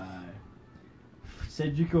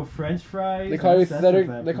Cedrico French fries. They call you That's Cedric.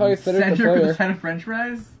 a bad They call you thing. Cedric the Cedric with a player. set of French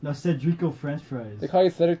fries. No, Cedrico French fries. They call you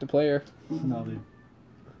Cedric the player. No, they.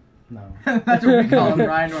 No. That's what we call him,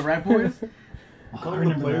 Ryan. We're right, boys. I call him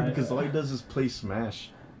the player because all he does is play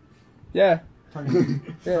Smash. Yeah. Talking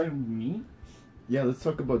Yeah. talking me? Yeah, let's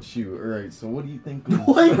talk about you. Alright, so what do you think of...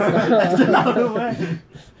 What? That's another way.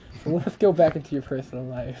 Let's go back into your personal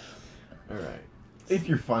life. Alright. If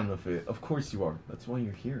you're fine with it, of course you are. That's why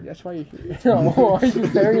you're here. That's why you're here. Oh, are you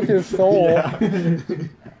staring into his soul? Yeah.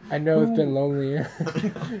 I know it's been lonely.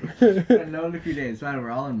 I know in a few days. Fine,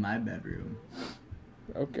 we're all in my bedroom.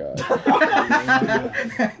 Oh god.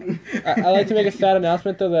 I like to make a sad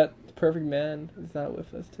announcement though that the perfect man is not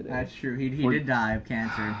with us today. That's true. He did die of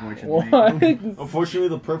cancer, unfortunately. What? Unfortunately,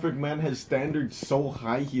 the perfect man has standards so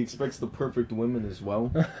high he expects the perfect women as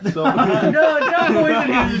well. So No, don't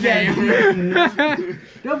poison his name.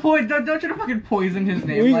 Don't try to fucking poison his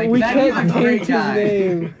name. We, like we that. can't He's a great taint his guy.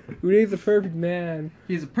 name. Uday's the perfect man.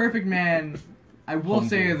 He's a perfect man. I will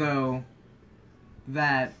say though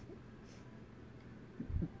that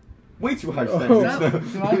way too high Oh.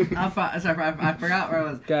 standards. sorry, I forgot where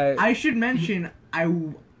I was. Guy. I should mention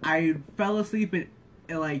I fell asleep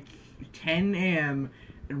at like 10 a.m.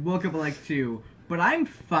 and woke up at like 2, but I'm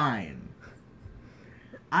fine.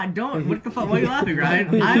 I don't. What the fuck? Why are you laughing,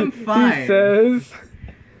 Ryan? I'm fine. He says,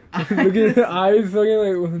 look at his eyes looking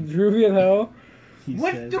like droopy as hell. He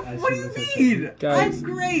What says, the? I What do see you this as mean? Guys, I'm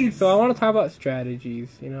great. So I want to talk about strategies,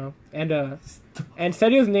 you know, and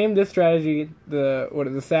Sedio's named this strategy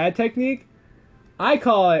the sad technique. I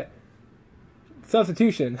call it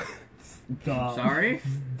substitution, Duh. Sorry.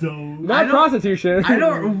 Don't. not prostitution. I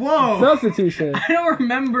don't. Whoa. Substitution. I don't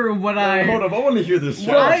remember what I. Hold up, I want to hear this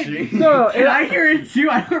Why? strategy. No, Can I hear it too?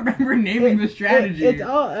 I don't remember naming the strategy. It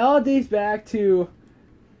all dates back to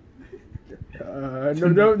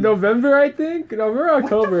November, I think. November,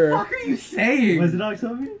 October. What the fuck are you saying? Was it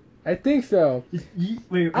October? I think so.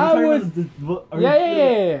 Wait, I was-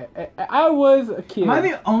 Yeah. I was a kid. Am I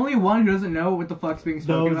the only one who doesn't know what the fuck's being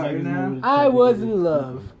spoken about right now? I was in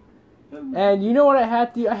love. And you know what I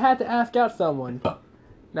had to do? I had to ask out someone.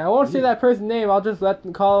 Now, I won't say that person's name. I'll just let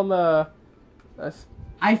them call him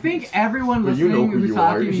I think everyone But you know listening who who's you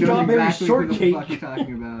are. talking knows Strawberry exactly who the shortcake. fuck you're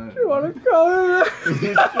talking about. you want to call him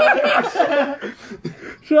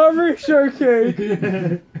Strawberry Shortcake.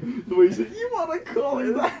 The way he said, you want to call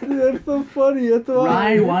it that? That's so funny. That's why.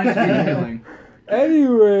 Ryan wants to be killing.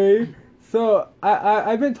 Anyway, so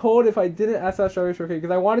I've been told if I didn't ask out Strawberry Shortcake,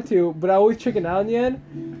 because I wanted to, but I always chicken out in the end,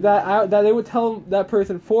 that they would tell that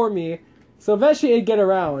person for me, so eventually it'd get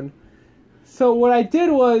around. So what I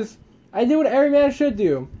did was, I did what every man should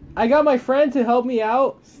do. I got my friend to help me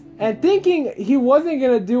out, and thinking he wasn't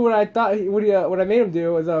gonna do what I thought, what I made him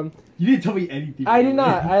do was You didn't tell me anything. I did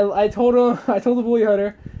not. I told him. I told the bully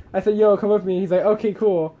hunter. I said, "Yo, come with me." He's like, "Okay,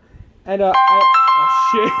 cool." And oh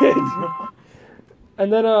shit.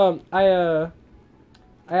 And then I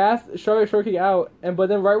asked Short King out, but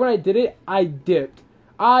then right when I did it, I dipped.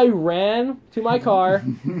 I ran to my car.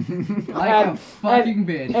 Like a fucking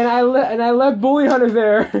bitch. And I left bully hunter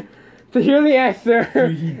there to hear the answer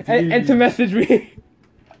and to message me.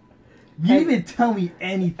 You didn't even tell me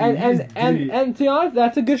anything. And to be honest,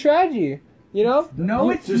 that's a good strategy. You know? No,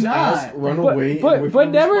 it's Just not. ask, run away, and wait for but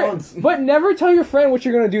a never response. but never tell your friend what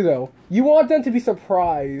you're gonna do though. You want them to be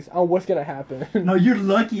surprised on what's gonna happen. No, you're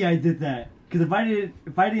lucky I did that. Because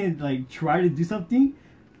if I didn't like try to do something,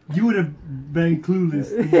 you would have been clueless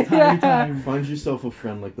the entire time. Find yourself a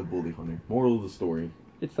friend like the bully hunter. Moral of the story.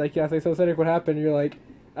 It's like, yeah, it's like, so Cedric, what happened? You're like,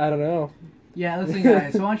 I don't know. Yeah, listen,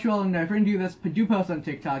 guys. So I want you all to know, if you're gonna do this, do post on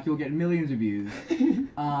TikTok. You'll get millions of views. You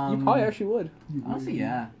probably actually would. Honestly,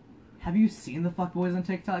 yeah. Have you seen the fuckboys on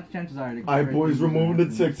TikTok? Chances are. Boys, we're moving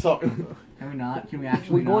to TikTok. Can we not? Can we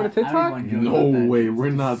actually We going not? to TikTok? I don't even No want to joke about way, that. we're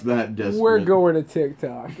not that desperate. We're going to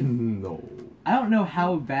TikTok. No. I don't know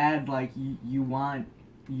how bad like you want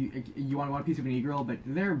one piece of an e-girl, but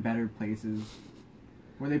there are better places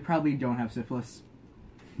where they probably don't have syphilis.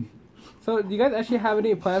 So, do you guys actually have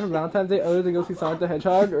any plans for Valentine's Day other than go see Sonic the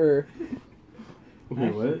Hedgehog, or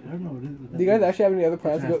Wait, what? I don't know what it is. do you guys actually have any other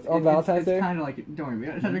plans to go on Valentine's Day? It's kind of like, don't worry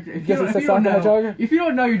about it. If Guess you, it's if, a you don't Sonic the know, Hedgehog? if you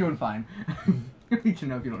don't know, you're doing fine. You need to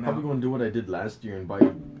know if you don't Probably know. gonna do what I did last year and buy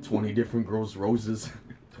 20 different girls roses.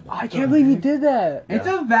 I can't believe he did that. It's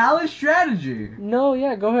a valid strategy. No,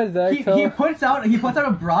 yeah, go ahead, Zach. He puts out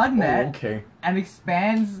a broad net Oh, okay. and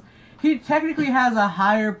expands. He technically has a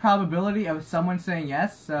higher probability of someone saying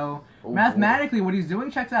yes, so Oh, mathematically what he's doing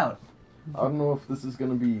checks out. I don't know if this is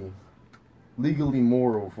gonna be legally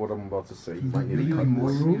moral of what I'm about to say. You might need to cut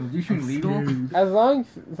this. You should legal? As long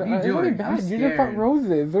as are you it's not doing? bad. I'm You just bought scared.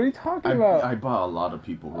 roses. What are you talking about? I bought a lot of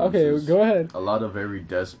people roses. Okay, go ahead. A lot of very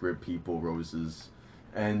desperate people roses.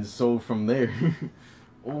 And so from there,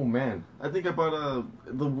 oh man, I think I bought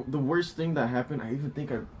the worst thing that happened. I even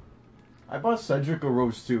think I bought Cedric a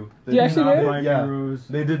rose too. They You did actually not- did? Buy me Yeah, a rose.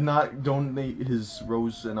 they did not donate his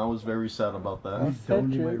rose, and I was very sad about that. You sold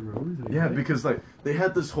me my Cedric. rose? Like, Yeah, what? because like they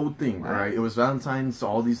had this whole thing, right? It was Valentine's, so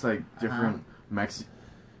all these like different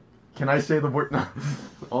Can I say the word? No.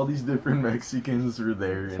 All these different Mexicans were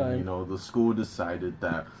there, and Fine. you know the school decided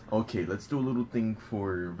that okay, let's do a little thing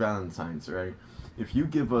for Valentine's, right? If you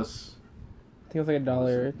give us, I think it was like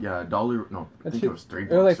 $1. yeah, $1. No, I That's think it. it was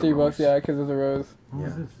 $3. It was like a $3, rose. yeah, because it was a rose. What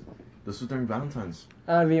was Yeah. this? This was during Valentine's,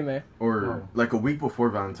 VMA. or Oh. like a week before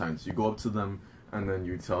Valentine's. You go up to them, and then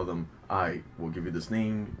you tell them, "I will give you this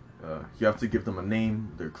name." You have to give them a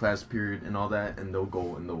name, their class period, and all that, and they'll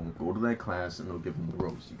go to that class, and they'll give them the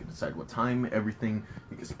rose. You can decide what time, everything.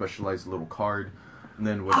 You can specialize a little card, and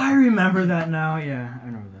then what? I remember that now. Yeah, I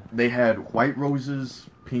remember that. They had white roses,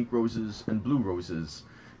 pink roses, and blue roses.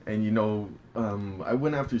 And you know, I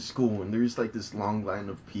went after school, and there's like this long line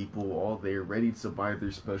of people all there ready to buy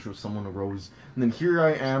their special someone a rose. And then here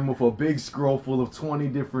I am with a big scroll full of 20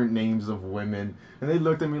 different names of women. And they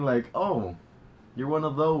looked at me like, oh, you're one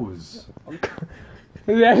of those.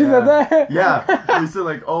 They actually said that? Yeah, they said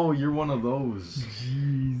like, oh, you're one of those.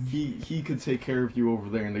 He could take care of you over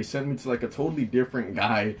there, and they sent me to like a totally different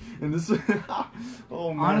guy. And this,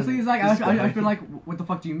 oh man. Honestly, it's like this I've guy. been like, what the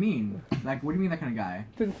fuck do you mean? Like, what do you mean that kind of guy?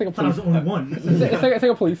 It's like a I thought I was police, the only one. it's like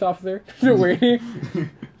a police officer. Just waiting.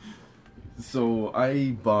 So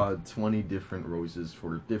I bought 20 different roses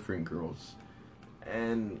for different girls,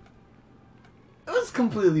 and it was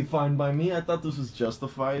completely fine by me. I thought this was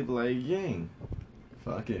justified. Like, yay,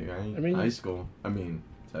 fuck it, right? I mean- high school. I mean,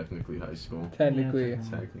 technically high school. Technically.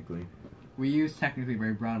 Technically. We use technically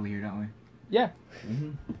very broadly here, don't we? Yeah.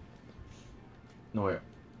 hmm No,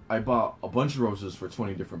 I bought a bunch of roses for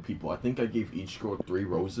 20 different people. I think I gave each girl 3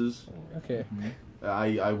 roses. Okay.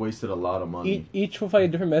 I wasted a lot of money. Each with like a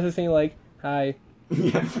different message saying like, "Hi,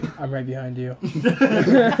 Yeah. I'm right behind you."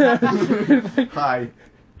 Hi.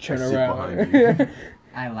 Turn I sit around. behind you.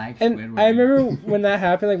 I like And Squidward. I remember when that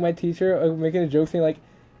happened, like my teacher making a joke saying like,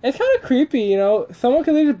 "It's kind of creepy, you know. Someone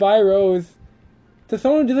can just buy a rose to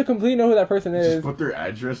someone who doesn't completely know who that person Just is, put their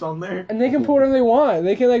address on there. and they can put whatever they want.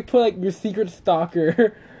 They can like put like your secret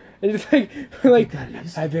stalker." And just like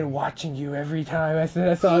I've been watching you every time I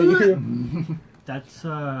saw you. That's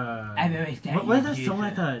I've always thought What was you that did song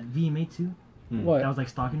that. like VMA too? What? That was like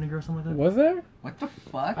stalking a girl or something like that. Was there? What the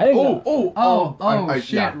fuck? I didn't know.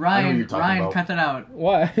 Shit, yeah, I know what Ryan, you're talking Ryan, about. cut that out.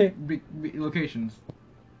 Why? Locations.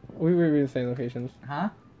 We were in the same locations. Huh?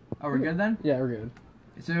 Oh, we're good then? Yeah, we're good.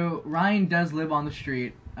 So, Ryan does live on the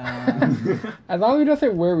street. As long as we don't say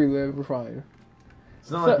where we live, we're fine.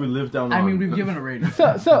 It's not like we live down on... I mean, we've given a rating.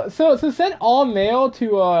 So send all mail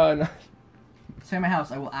to Say my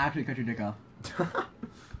house, I will actually cut your dick off.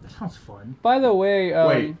 That sounds fun. By the way,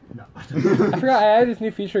 Wait. No. I forgot I added this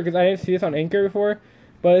new feature because I didn't see this on Anchor before,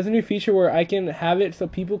 but it's a new feature where I can have it so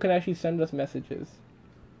people can actually send us messages.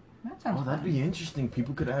 That sounds Oh, that'd fun. be interesting.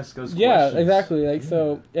 People could ask us Yeah, questions. exactly. Like,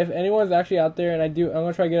 so if anyone's actually out there, and I'm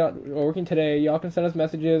gonna try to get out working today, y'all can send us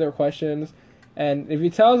messages or questions, and if you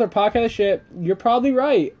tell us our podcast is shit, you're probably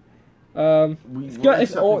right. We're it's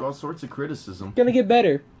accepting all- all sorts of criticism. gonna get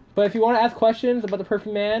better. But if you want to ask questions about the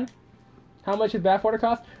perfect man, how much does bathwater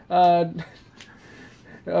cost?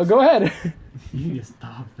 Go ahead. You need to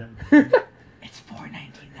stop that. It's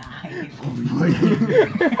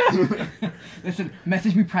 $4.99. Listen,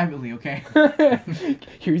 message me privately, okay?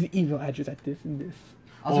 Here's the email address at this and this.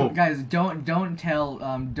 Also, guys, don't tell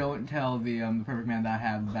the perfect man that I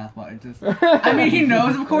have bathwater. Just, I mean, he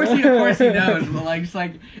knows, of course he knows, but like, just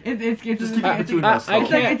like it's Just keep it between us, though.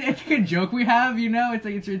 it's like it's like a joke we have, you know. It's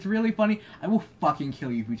like it's really funny. I will fucking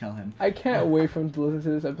kill you if you tell him. I can't wait for him to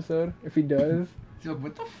listen to this episode. If he does, He's like,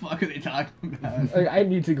 what the fuck are they talking about? like, I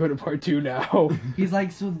need to go to part 2 now. He's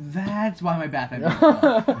like, so that's why my bath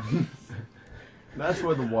empty. That's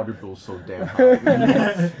why the water bill's so damn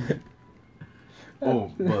high.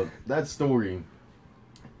 Oh, but that story,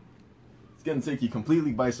 it's gonna take you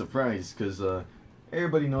completely by surprise, because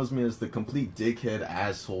everybody knows me as the complete dickhead,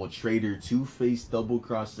 asshole, traitor, two-faced,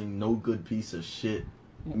 double-crossing, no good piece of shit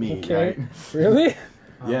me, Okay. right? Really?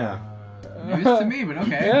 Yeah. News to me, but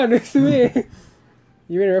okay. Yeah, news to me.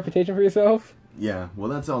 You made a reputation for yourself? Yeah,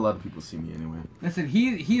 well, that's how a lot of people see me anyway. Listen,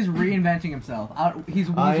 he's reinventing himself.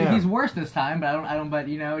 He's worse this time, but I don't. But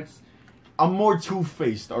you know, it's. I'm more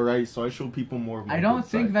two-faced, alright? So I show people more of my I don't good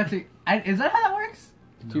think side. that's is that how that works?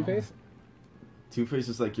 Two-Face? Two-faced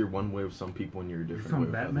is like you're one way with some people and you're a different from way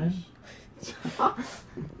with Batman? others.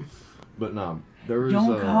 But no, there was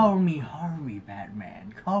Don't call me Harvey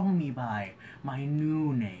Batman. Call me by my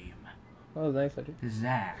new name, That was nice, actually.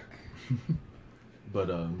 Zach. But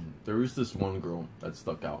there was this one girl that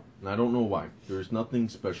stuck out, and I don't know why. There's nothing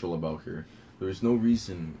special about her. There's no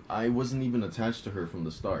reason. I wasn't even attached to her from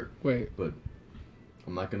the start. Wait. But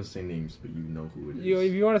I'm not gonna say names, but you know who it is.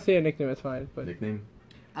 If you want to say a nickname, it's fine. But Nickname?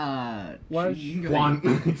 Why don't You can go Juan.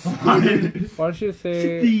 why don't you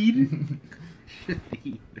say... Shadid.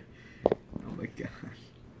 Oh my gosh.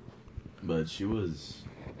 But she was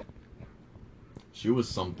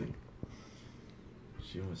something.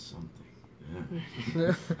 She was something.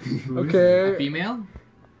 Yeah. Okay. A female?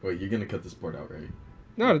 Wait, you're gonna cut this part out, right?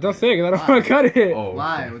 No, don't say it, because I don't want to cut it. Oh.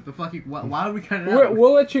 Why? What the fuck? Why would we cut it out?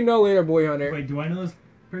 We'll let you know later, Boy Hunter. Wait, do I know this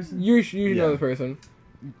person? You Yeah. know the person.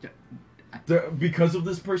 Because of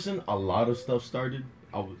this person, a lot of stuff started.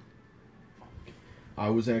 I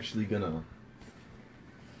was actually gonna.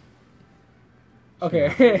 Okay.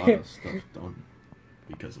 have a lot of stuff done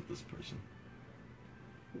because of this person.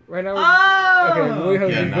 Right now, Oh! okay, Boy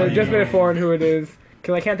Hunter's Yeah, now you just been know. informed who it is.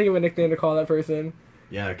 Because I can't think of a nickname to call that person.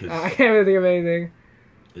 Yeah, because I can't really think of anything.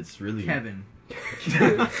 it's really Kevin.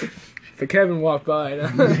 So Kevin walked by. Well,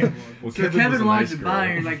 So was Kevin a wanted nice to girl. buy,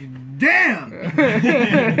 and you're like, damn!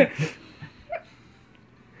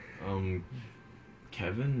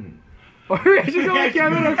 Kevin. Alright, just go with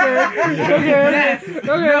Kevin, okay. Okay. Yes! Okay,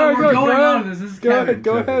 No, we're go going ahead. on with this. This is Go Kevin. ahead,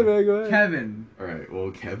 go ahead, man, go ahead. Kevin. All right.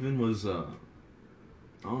 Well, Kevin was I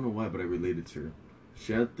don't know why, but I related to her.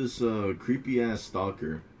 She had this creepy ass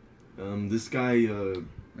stalker. This guy.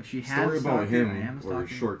 She has Story a about stalker, I am him, a or stalker.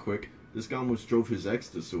 short, quick. This guy almost drove his ex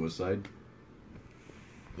to suicide.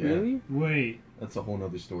 Yeah, Really? Wait, that's a whole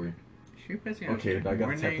nother story. She pissing on Okay, her I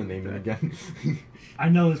gotta type the morning. name in again. I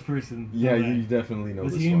know this person. Yeah, Know you that. definitely know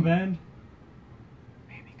Was this he in one. band?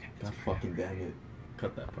 Maybe cut this God part fucking damn it!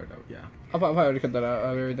 Cut that part out. Yeah, I'll probably already cut that out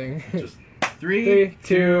of everything. just Three, 3, 2,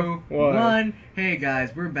 two, 1. 1. Hey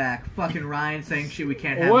guys, we're back. Fucking Ryan saying shit we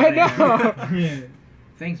can't have. What? on air. No!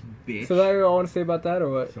 Thanks, bitch. So that all want to say about that, or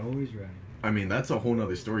what? It's always right. I mean, that's a whole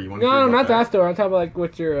nother story. You want to No, hear no, about not that story. I'm talking about, like,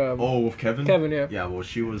 what's your, Oh, with Kevin? Kevin, yeah. Yeah, well,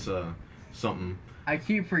 she was, something. I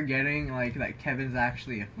keep forgetting like that Kevin's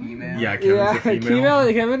actually a female. Yeah, Kevin's a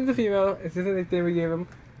female. Kevin's a female. It's just a nickname we gave him.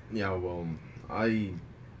 Yeah, well, I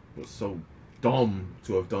was so dumb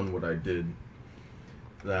to have done what I did.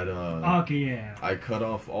 that Okay, yeah. I cut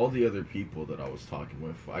off all the other people that I was talking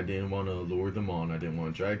with. I didn't want to lure them on. I didn't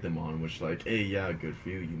want to drag them on. Which, like, hey, yeah, good for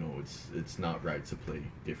you. You know, it's not right to play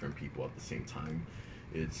different people at the same time.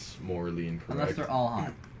 It's morally incorrect. Unless they're all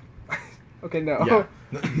hot. Okay, no.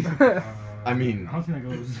 Yeah. I mean, how can that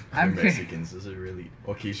goes? I'm kidding. Mexicans, is it really?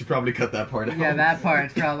 Okay, you should probably cut that part out. Yeah, that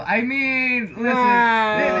part's probably. I mean, listen.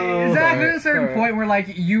 Wow. Zach, there's a certain Sorry. point where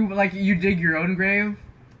you dig your own grave.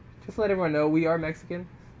 Just let everyone know we are Mexican,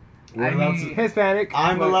 We're I allowed mean- Hispanic.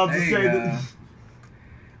 I'm but- allowed to There you say go. that.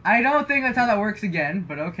 I don't think that's how that works again,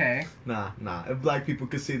 but okay. Nah. If black people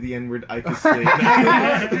could say the N word, I could say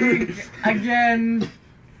I don't it. think, again.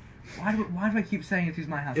 Why do I keep saying it through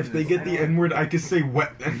my house? If they get the N word, I could say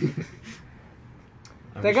what.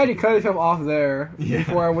 That guy, you cut himself off there Yeah.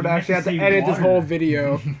 before I would actually have to say edit this water. whole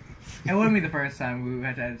video. It wouldn't be the first time we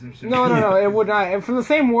had to edit some shit. No, it would not. And from the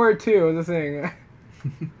same word too. The thing.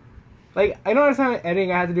 Like, I don't understand what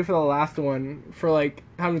editing I had to do for the last one for like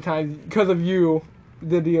how many times because of you,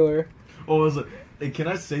 the dealer. Oh, was it? Hey, can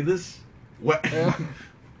I say this? What? Yeah.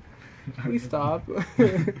 Please stop.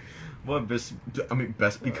 What best? I mean,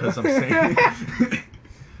 best because I'm saying.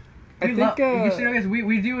 I We think. you should know, guys,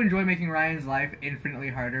 we do enjoy making Ryan's life infinitely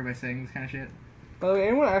harder by saying this kind of shit. By the way,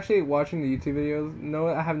 anyone actually watching the YouTube videos know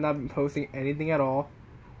that I have not been posting anything at all.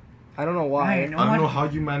 I don't know why. Ryan, no I don't know watch- how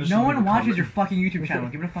you managed. No to one leave a watches comment. your fucking YouTube channel.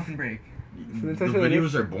 Give it a fucking break. The It's actually-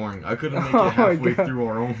 videos are boring. I couldn't make Oh it my halfway God. through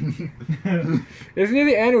our own. It's near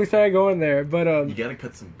the end we started going there, but You gotta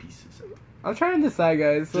cut some pieces. I'm trying to decide,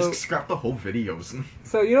 guys. So, Just scrap the whole videos.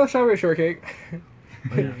 so you know strawberry shortcake.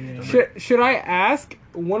 Yeah. Should I ask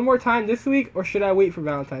one more time this week, or should I wait for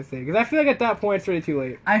Valentine's Day? Because I feel like at that point it's already too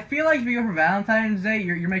late. I feel like if you go for Valentine's Day,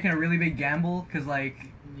 you're making a really big gamble, because, like...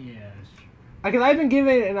 Yeah, that's true. Because I've been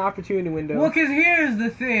given an opportunity window. Well, because here's the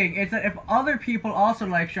thing. It's that if other people also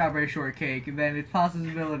like strawberry shortcake, then it's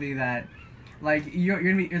possibility that, like, you're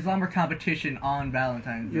gonna be... There's a lot more competition on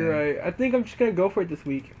Valentine's Day. You're right. I think I'm just gonna go for it this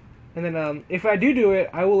week, and then if I do it,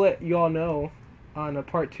 I will let y'all know on a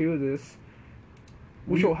part 2 of this,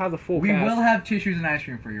 which will have the full We cast. will have tissues and ice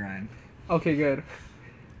cream for you, Ryan. Okay, good.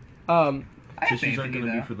 I have Tissues faith aren't in you,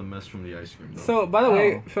 gonna be though. for the mess from the ice cream. Though. So by the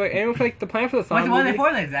way, Oh. so like, anyone for like the plan for the song Why are they movie?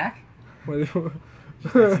 for that, Zach?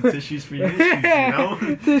 Some tissues for your issues, you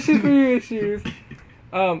know. Tissues for your issues.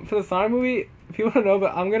 For the Sonic movie, people don't know,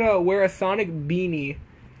 but I'm gonna wear a Sonic beanie,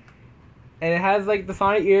 and it has like the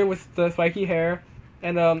Sonic ear with the spiky hair,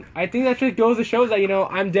 and I think that just goes to show that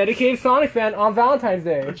I'm dedicated Sonic fan on Valentine's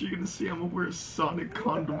Day. What you gonna see? I'm gonna wear a Sonic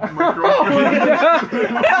condom for my girlfriend.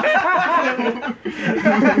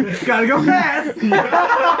 Gotta go fast!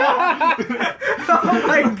 Oh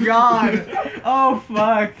my god! Oh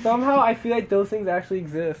fuck! Somehow I feel like those things actually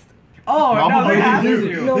exist. Oh no, Probably they have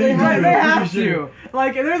do. to. No, they Right, have they to. have to.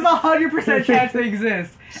 Like, there's 100% chance they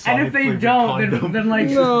exist. And if they Sonic-flavored don't, condom. then like...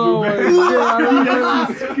 No, it's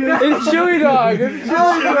chili dog. It's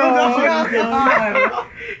chili dog. God.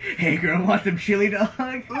 Hey girl, want some chili dog?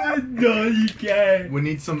 No, you can't. We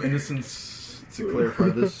need some innocence to clarify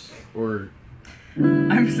this, or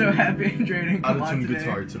I'm so happy Andrea didn't come on out-of-tune today.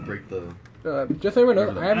 guitar to break the. Just so everyone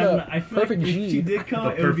knows, I have I a feel like perfect if she G. did come,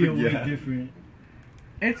 The it would be a perfect- way yeah. different.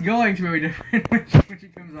 It's going to be different when she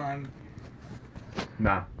comes on.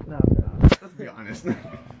 Nah. No, Let's be honest.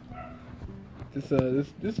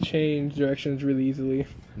 this changed directions really easily.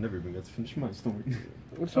 I never even got to finish my story.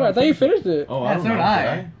 What's I thought you finished it. Oh, Yeah, I don't so know. did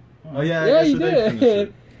I. Did I? Oh yeah, Yeah, I guess you I did. did. Finish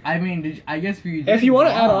it. I mean, I guess we. If you want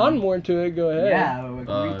to did add go on more to it, go ahead. Yeah.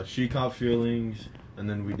 Like, She caught feelings, and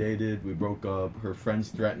then we dated. We broke up. Her friends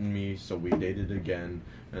threatened me, so we dated again.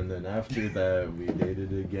 And then after that, we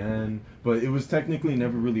dated again. But it was technically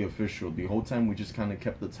never really official. The whole time, we just kind of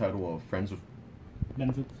kept the title of friends with.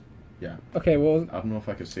 Benefits. Okay, well, I don't know if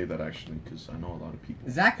I could say that actually, because I know a lot of people.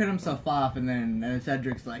 Zach cut himself off, and then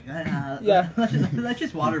Cedric's like, Yeah. let's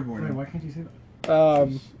just waterboard Wait, him. why can't you say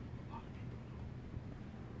that?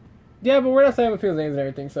 yeah, but we're not saying people's names and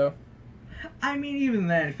everything, so I mean, even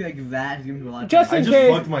then, I feel like that is giving people a lot of Just I in just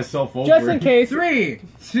case- fucked myself over. just in case. 3,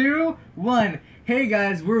 2, 1. Hey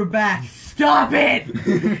guys, we're back. Stop it!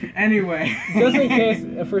 Anyway. Just in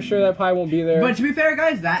case, for sure that pie won't be there. But to be fair,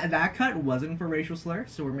 guys, that cut wasn't for racial slur,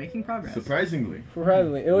 so we're making progress. Surprisingly.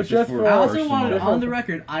 Surprisingly, it was Just just for- for. I also Personal. wanted on the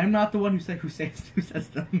record, I'm not the one who says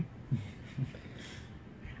them.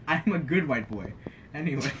 I'm a good white boy.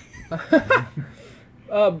 Anyway.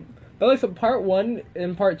 But like, so part 1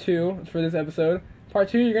 and part 2 for this episode. Part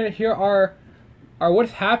 2, you're gonna hear our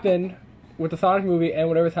what's happened with the Sonic movie and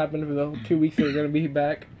whatever's happened for the 2 weeks that we're gonna be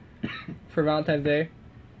back for Valentine's Day.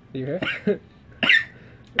 Are you here?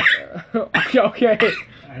 okay.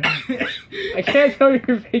 I can't tell if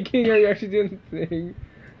you're faking or you're actually doing the thing.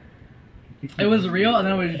 It was real, and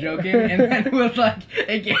then I was joking, and then it was like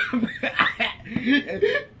a game.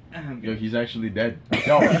 Yo, he's actually dead.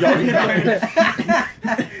 Yo, he's not.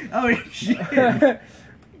 Oh shit!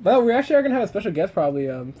 But we actually are gonna have a special guest probably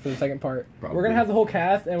for the second part. Probably. We're gonna have the whole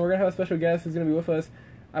cast, and we're gonna have a special guest who's gonna be with us.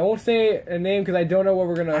 I won't say a name because I don't know what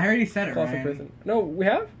we're gonna I already said it, call some Ryan. person. No, we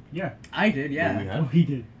have. Yeah. I did, Yeah, we yeah. have. He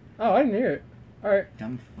did. Oh, I didn't hear it. All right.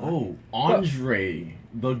 Dumb. Oh, Andre,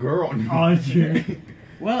 the girl. Andre.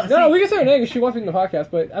 Well, No, see, we can say her name because she wants to be in the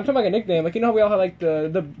podcast. But I'm talking about like a nickname. Like you know how we all have like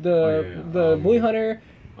the yeah. bully hunter,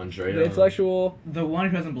 Andrea, the intellectual, the one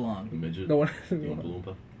who doesn't belong. the midget, the one. the Oompa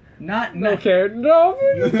Loompa. Not No care. No,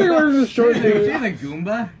 just think we're just short Say dude. the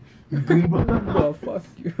Goomba. Goomba. Oh fuck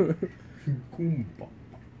you. Goomba.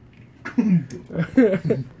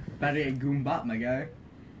 Better get Goombot, my guy.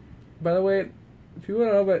 By the way, if you want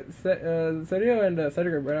to know, but Sergio and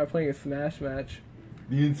Cedric are right now playing a Smash match.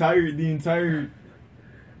 The entire. The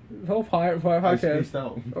whole I podcast. spaced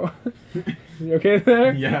out. Oh. You okay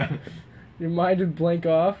there? Yeah. Your mind just blank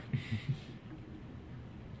off.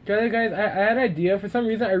 Guys, I had an idea. For some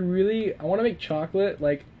reason, I want to make chocolate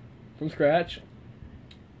like from scratch.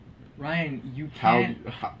 Ryan, you How? can't.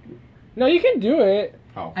 No, you can do it.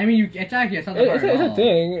 How? I mean, it's not that hard It's at a all.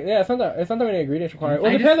 thing. Yeah, it's not that many ingredients required.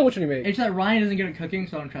 Well, I it depends just- on which one you make. It's that Ryan isn't good at cooking,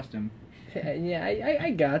 so I don't trust him. Yeah,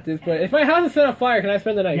 I got this. But if my house is set on fire, can I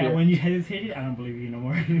spend the night Yeah, here? when you hesitated, I don't believe you no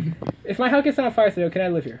more. If my house gets set on fire, so can I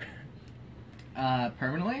live here?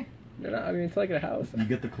 Permanently? No, I mean it's like a house. You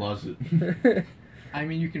get the closet. I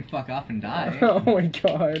mean, you can fuck off and die. Oh my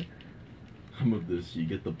god. How about this? You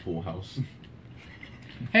get the pool house.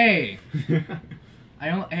 Hey, I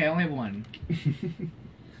only have one.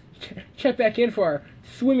 Check back in for our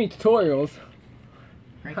swimming tutorials.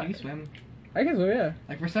 Frank, can you swim? I can swim, yeah.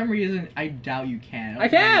 Like, for some reason, I doubt you can. I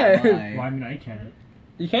can! Well, Why. I mean, I can't.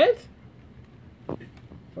 You can't?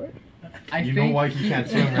 I You think know why he can't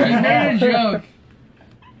swim, He right? made a joke.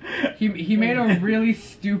 He made a really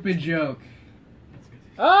stupid joke.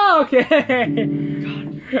 Oh, okay.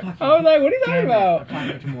 God, I was like, what are you talking Damn it, about? I'm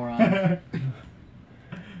talking to morons.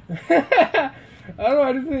 I don't know,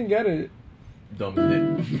 I just didn't get it. Dumb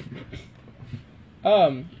dick.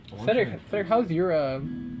 Cedric, how's your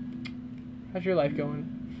life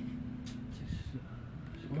going?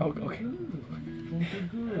 Oh, okay.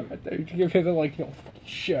 I thought you could give his like, you know, fucking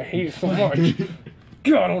shit, I hate it so much.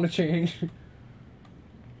 God, I want to change.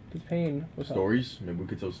 This pain. What's up? Stories? Maybe we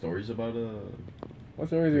could tell stories about What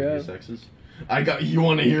stories do you previous have? exes. I got. You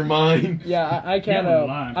want to hear mine? Yeah, I can't. Yeah, a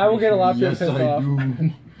lot, I will get a lot of people Yes, pissed I off.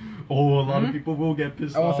 do. Oh, a lot of people will get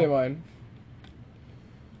pissed I off. won't say mine.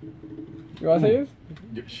 You want to say yours?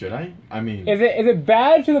 Should I? I mean, Is it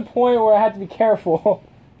bad to the point where I have to be careful,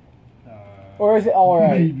 or is it all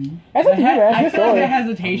right? Maybe. That's up to you, man. I It's feel your like the story.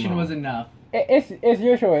 hesitation was enough. It's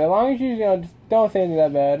your choice. As long as you just don't say anything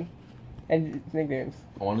that bad, and nicknames.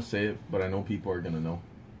 I want to say it, but I know people are gonna know.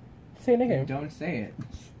 Say a nickname. Don't say it.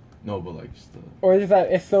 No, but like, just, Or is it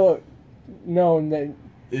that it's so known that?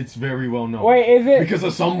 it's very well known. Wait, is it? Because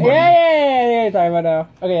of somebody. Yeah. You're talking about now.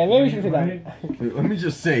 Okay, yeah, maybe we should say that. Let me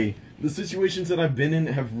just say, the situations that I've been in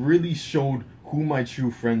have really showed who my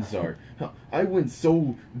true friends are. I went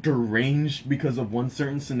so deranged because of one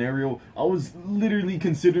certain scenario. I was literally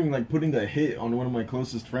considering like putting a hit on one of my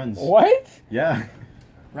closest friends. What? Yeah.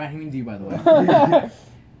 Ryan, he means you, by the way.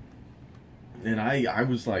 And I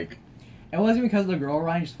was like, It wasn't because of the girl,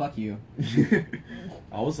 Ryan. Just fuck you.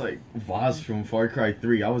 I was like Vaz from Far Cry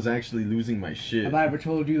 3. I was actually losing my shit. Have I ever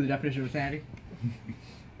told you the definition of insanity?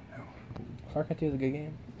 Far Cry 2 is a good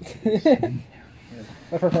game.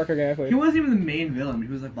 That's for Far Cry game I played. He wasn't even the main villain, but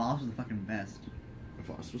he was like, Boss was the fucking best.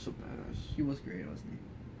 Vaz was a badass. He was great, wasn't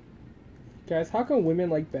he? Guys, how come women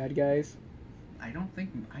like bad guys? I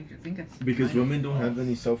think that's... Because women don't have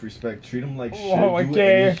any self-respect. Treat them like shit. Oh, Do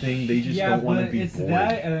okay. anything. They just Yeah, don't want to but be it's bored.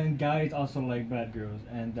 that, and guys also like bad girls,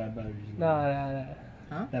 and that battery's low.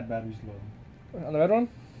 Nah. That battery's low. On the red one?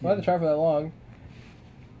 We'll have to try for that long.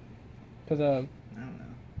 Cause I don't know.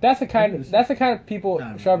 that's the kind of people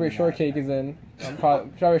No, Strawberry no, Shortcake is in.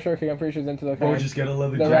 Strawberry Shortake, I'm pretty sure is into the Or kind just get a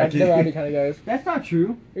leather the jacket. rowdy kind of guys. That's not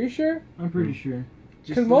true. Are you sure? I'm pretty sure.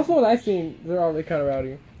 Because most of the ones I've seen, they're all kind of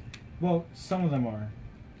rowdy. Well, some of them are.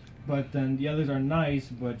 But then the others are nice,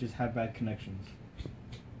 but just have bad connections.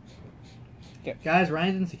 Guys,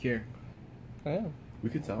 Ryan's insecure. I am. We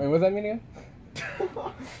could tell. Wait, what's that mean again?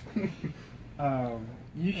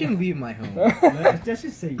 You can leave my home. Let's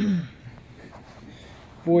just say you.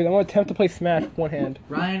 Boys, I'm gonna attempt to play Smash with one hand.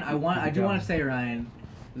 Ryan, I do want to say, Ryan,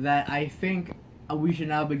 that I think we should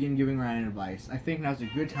now begin giving Ryan advice. I think now's a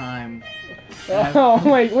good time. Oh,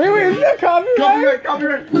 wait, is that copyright?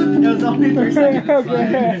 Copyright. It was only 3 seconds. It's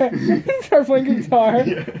fine. Okay. Start playing guitar.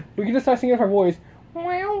 We can just start singing with our voice.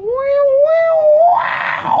 Wow,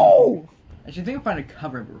 wow. I should think of finding a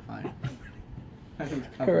cover, but we're fine. I think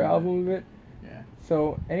it's Cover album of it. Yeah.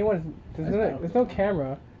 So there's no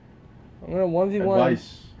camera. I'm gonna 1v1.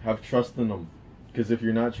 Advice: have trust in them, because if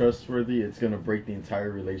you're not trustworthy, it's gonna break the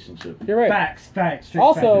entire relationship. You're right. Facts. Straight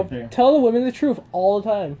Also, facts right there. tell the women the truth all the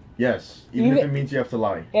time. Yes, even if it means you have to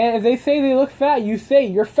lie. And if they say they look fat, you say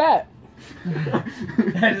you're fat. That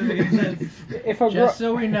doesn't make sense. If a girl, Just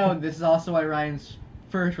so we know, this is also why Ryan's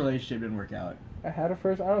first relationship didn't work out. I had a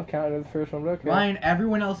first. I don't count it as the first one, but okay. Ryan,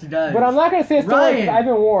 everyone else does. But I'm not gonna say a story because I've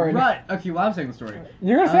been warned. Right. Okay, well, I'm saying the story.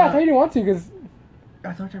 You're gonna say I thought you didn't want to because.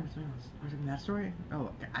 I thought there was something else. Was it that story? Oh,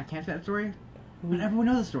 I can't say that story? But everyone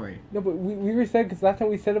knows the story. No, but we were said because last time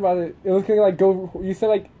we said about it, it was gonna like go. You said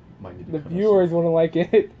like Might need to the cut us viewers wouldn't like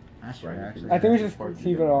it. That's true, actually. I think we should just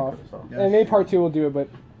keep it off. Yeah. And maybe part 2 we'll do it, but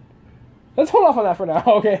let's hold off on that for now,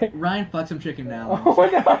 okay? Ryan, fuck some chicken now. Oh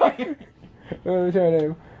no! Let me try your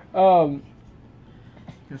name.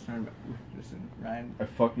 Listen, Ryan. I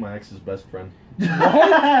fucked my ex's best friend while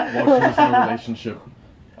she was in a relationship.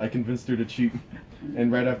 I convinced her to cheat,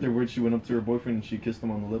 and right afterwards she went up to her boyfriend and she kissed him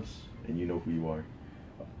on the lips. And you know who you are.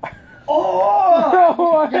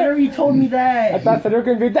 Oh! I never you told me that. I thought that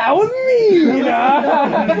gonna be that was me.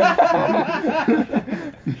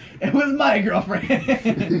 It was my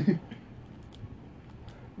girlfriend.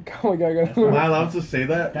 Oh my god! Am I allowed to say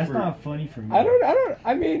that? That's not funny for me. I don't.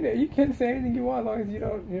 I mean, you can say anything you want as long as you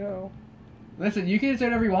don't. You know. Listen, you can say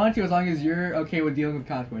whatever you want to as long as you're okay with dealing with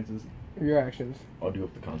consequences. Your actions. I'll deal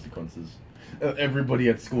with the consequences. Everybody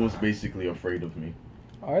at school is basically afraid of me.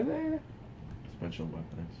 Are they? Special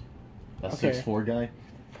weapons. That Okay. 6'4" guy.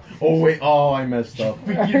 Oh wait! Oh, I messed up.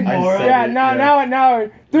 I said Yeah. it, Now.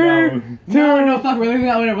 3, 2. No, fuck, we're leaving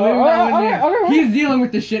that one in. We're leaving that one in. Okay. He's dealing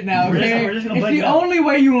with this shit now, okay? We're just gonna It's blank the it out. only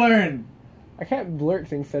way you learn. I can't blurt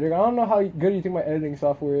things, Cedric. I don't know how good you think my editing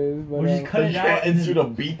software is, but We'll just cut You it can't out. insert a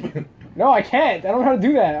beep. no, I can't. I don't know how to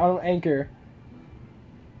do that on Anchor.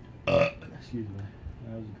 Excuse me.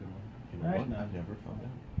 That was a good one. You know Right. what? I've never found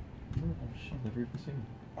out. I've never even seen it.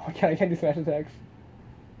 Oh, I can't do smash attacks.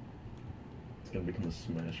 It's gonna become a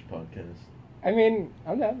Smash podcast. I mean,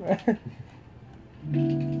 I'm down.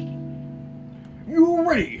 You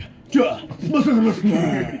ready to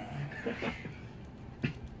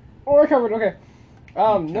Oh, we're covered. Okay.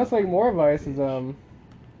 That's like more advice is don't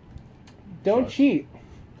Trust. cheat.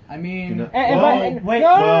 I mean, Do not- And Wait,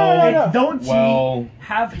 no. don't cheat. Well,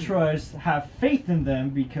 Have trust. Have faith in them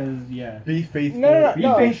because be faithful. No. Be Be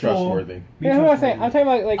faithful. trustworthy. Be Here's what I'm saying. trustworthy. I'm talking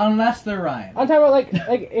about like unless they're Ryan. I'm talking about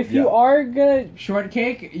like if you Yeah. are gonna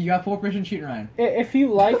Shortcake, you got 4% cheating Ryan. if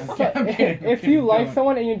you like I'm kidding, if I'm you kidding, like don't.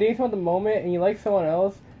 someone and you're dating someone at the moment and you like someone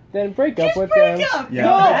else, then break up Just with break them. up. Yeah,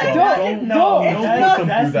 Don't- don't no, make that's- them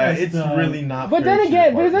that's do that. messed It's up. really not. But fair then to your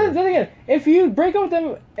again, partner. then again, if you break up with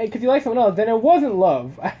them because you like someone else, then it wasn't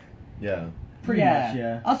love. Yeah. Pretty much,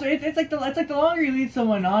 yeah. Also, it's like the longer you lead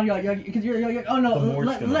someone on, you're like, because you're like, oh no, The more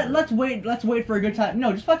it's gonna hurt. let's wait for a good time.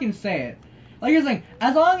 No, just fucking say it. Like you're saying,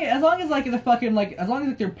 as long as like the fucking like as long as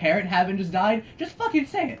like their parent haven't just died, just fucking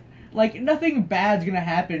say it. Like nothing bad's gonna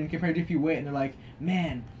happen compared to if you wait and they're like,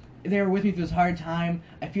 man, they were with me through this hard time.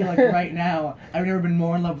 I feel like right now I've never been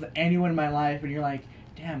more in love with anyone in my life, and you're like,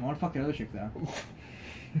 damn, I want to fuck the other chick though.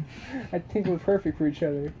 I think we're perfect for each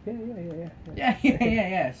other. Yeah.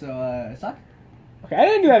 Yeah. So suck. Okay, I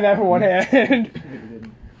didn't do that for one hand.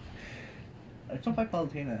 I just don't fight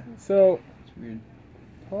Valentina. So, It's weird.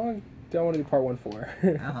 how long do I want to do part 1 for?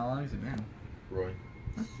 How long has it been? Roy.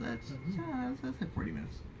 That's like 40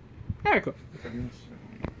 minutes. Alright, cool.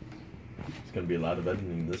 It's gonna be a lot of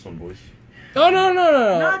editing this one, boys. Oh, no.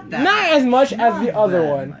 Not that Not as much as the Not other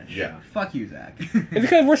that one. much. Yeah. Fuck you, Zach. It's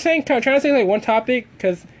because we're saying, trying to say like one topic,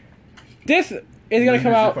 because this is gonna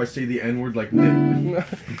come out. If I say the N word like this.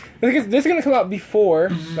 Because this is gonna come out before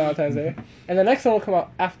Valentine's Day, and the next one will come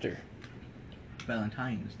out after.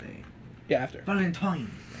 Valentine's Day. Yeah, after. Valentine's.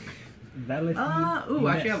 Valentine. Ooh,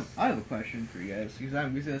 actually, I have a question for you guys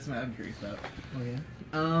because that's something I'm curious about. Oh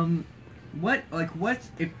yeah. What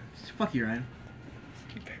if? Fuck you, Ryan.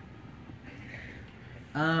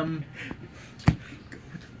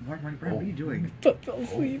 What are you doing? Fell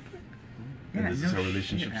asleep. And this is no how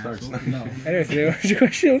relationship shit, starts. asshole. No. Anyways, what's your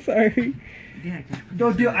question? I'm sorry. Yeah.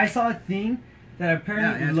 No, dude, I saw a thing that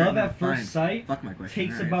apparently Yeah, love right, at first fine. sight Fuck my question.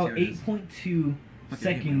 takes Alright, about see what it is. 8.2 Fucking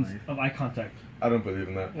seconds hate my life. of eye contact. I don't believe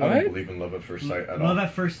in that. I What? don't believe in love at first sight at all. Love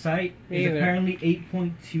at first sight Me is either. apparently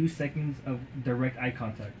 8.2 seconds of direct eye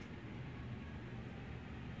contact.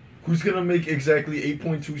 Who's gonna make exactly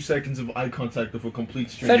 8.2 seconds of eye contact with a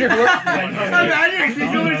complete stranger? Cedric, look,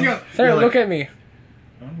 Cedric, look at me.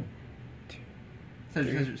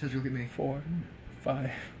 Cedric, look at me. 4,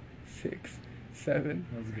 5, 6, 7,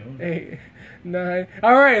 Let's go. 8, 9.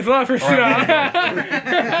 All right, it's left for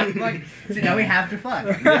now. Like, so now we have to fuck.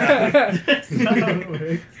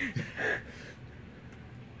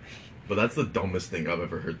 But that's the dumbest thing I've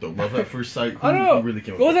ever heard, though. Love at first sight. I don't know. Who really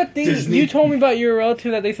came up What was with that thing Disney? you told me about your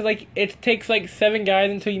relative that they said like it takes like 7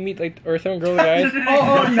 guys until you meet like or 7 girls guys? That's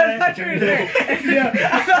not true. Yeah,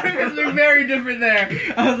 I thought it was something very different there.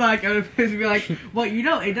 I was supposed to be like, well, you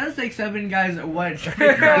know, it does take 7 guys at once to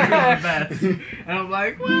make the best. And I'm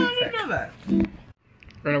like, well, I didn't know that.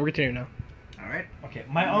 Right, we're continuing now. All right. Okay,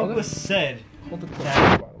 my uncle said Hold the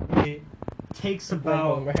that it takes Hold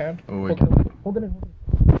about my hand. Oh, wait. Hold it in.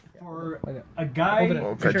 for Like that. a guy Hold it in.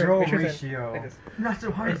 Okay. Make sure- girl make sure it's in. ratio. Like this. Not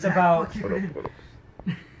so hard. It's Zach. about- Fuck you. Hold up, hold up.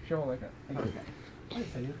 Sure, hold like that. Okay. Wait a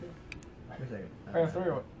second. Alright,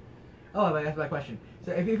 sorry, what? Oh, that's my question.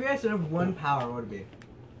 So if you guys could have one power, what would it be?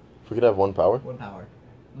 If we could have one power. One power.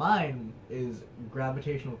 Mine is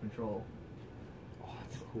gravitational control. Oh,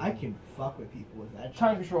 that's cool. I can fuck with people with that.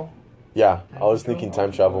 Time control. Yeah, I was thinking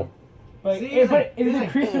time travel. Like, See, it, but it's it's like-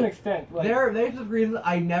 increased to an extent. Like, There's a reason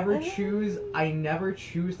I never choose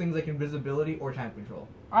things like invisibility or time control.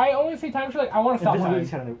 I only say time control. Like, I want to stop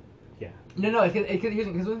Invisibility's time. kind of No, because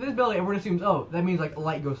with invisibility, everyone assumes, oh, that means like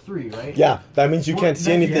light goes through you, right? Yeah, that means you can't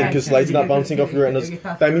see Well, anything yeah, because yeah, light's yeah, not bouncing yeah, off your yeah, retinas. yeah,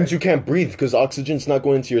 yeah, That means you can't breathe because oxygen's not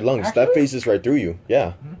going to your lungs. That Actually? phases right through you.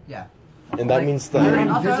 Yeah, Yeah. and that Like- means And that.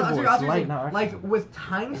 also, invisible, it's also light, saying, not like oxygen. with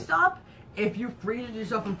time stop, if you freeze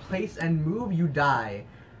yourself in place and move, you die,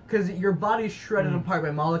 because your body's shredded apart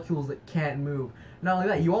by molecules that can't move. Not only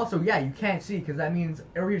that, you also you can't see because that means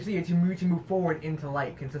every you see it, you move forward into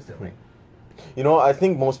light consistently. You know, I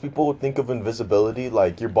think most people think of invisibility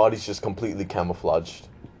like your body's just completely camouflaged.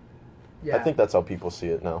 Yeah. I think that's how people see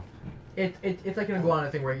it now. It's like an iguana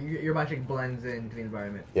thing where your body blends into the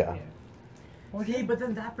environment. Yeah. See, but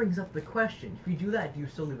then that brings up the question: if you do that, do you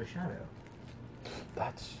still leave a shadow?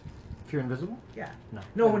 That's. If you're invisible? Yeah. No.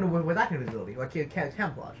 No, with that invisibility, like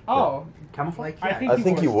camouflage. Oh, Camouflage? Like I yeah. think I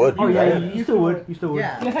think you would. Oh yeah, right? you still would. You still would.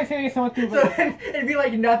 Yeah. it's like saying someone through. So then it'd be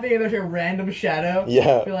like nothing, and there's a random shadow.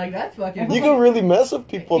 Yeah. You're like, that's fucking. You can really mess with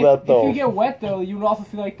people that If though. you get wet though, you would also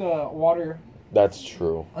feel like the water. That's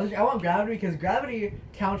true. I want gravity because gravity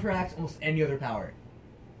counteracts almost any other power.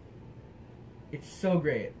 It's so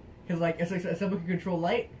great because like it's like someone can control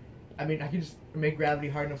light. I mean, I can just make gravity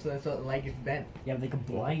hard enough so that the light gets bent. Yeah, but they can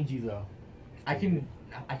blind you though. I can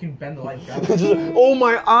bend the light. with Just, gravity. oh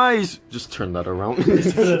my eyes! Just turn that around.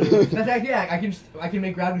 That's actually I can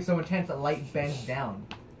make gravity so intense that light bends down.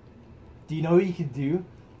 Do you know what you can do?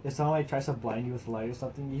 If someone like tries to blind you with light or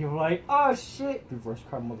something, you're like, oh shit, reverse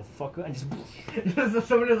card motherfucker, and just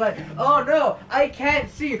Someone is like, oh no, I can't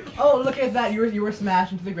see. Oh, look at that, you were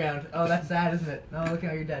smashed into the ground. Oh, that's sad, isn't it? No, look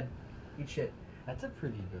how you're dead. Eat shit. That's a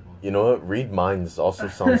pretty good one. You know what? Read minds also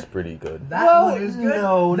sounds pretty good. That Well, one is good.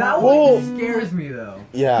 no, that not one really. scares me though.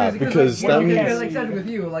 Yeah, because that like, means. like said with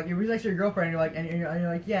you, like if you like your girlfriend, and you're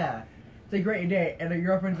like, yeah, it's a great day, and your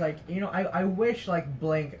girlfriend's like, I wish like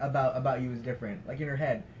blank about you was different, like in her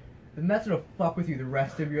head. Then that's gonna fuck with you the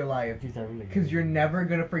rest of your life, Geez, that really good. because you're never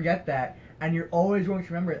gonna forget that, and you're always going to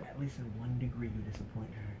remember it. At least in 1 degree, you disappoint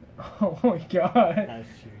her. Oh my god. That's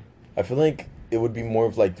true. I feel like it would be more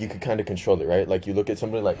of like you could kind of control it, right? Like you look at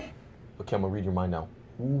somebody like, okay, I'm gonna read your mind now.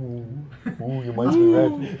 Ooh, your mind's been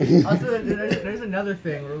read. Also, there's another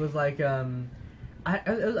thing where it was like, I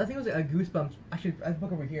think it was like a Goosebumps. Actually, I have a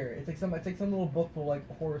book over here. It's like some little book full of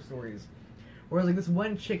like horror stories. Whereas like this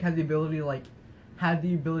one chick had the ability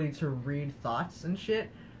to read thoughts and shit,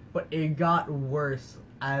 but it got worse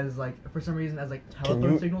as like for some reason as like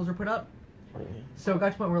telephone signals were put up. So it got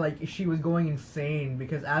to the point where like she was going insane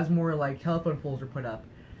because as more like telephone poles were put up,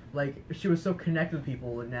 like she was so connected with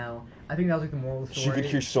people that now I think that was like the moral of the She story. could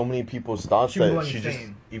hear so many people's thoughts She was that going she just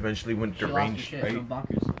insane. eventually went She lost her deranged, shit, right? went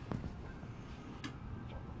bonkers.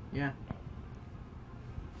 Yeah.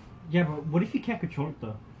 Yeah, but what if you can't control it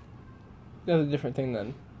though? That's a different thing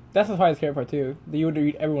then. That's the probably the scary part too. That you would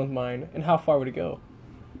read everyone's mind, and how far would it go?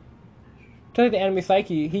 Just like the anime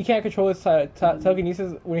Psyche, he can't control his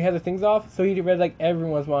telekinesis when he has the things off, so he read like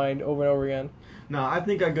everyone's mind over and over again. Nah, I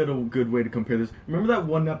think I got a good way to compare this. Remember that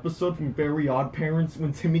one episode from Very Odd Parents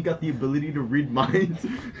when Timmy got the ability to read minds?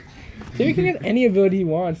 Timmy can get any ability he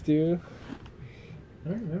wants, dude. I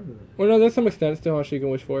don't remember that. Well, no, there's some extent still how much you can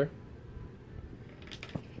wish for.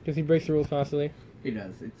 Because he breaks the rules constantly. He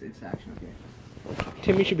does. It's action, okay.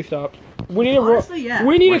 Timmy should be stopped. We need a Honestly, yeah.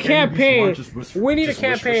 We need Why a can't you be campaign. smart, just wish for- We need a just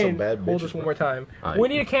wish for some campaign. bad Hold bitches, this one bro. more time. Alright. We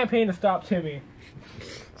need a campaign to stop Timmy.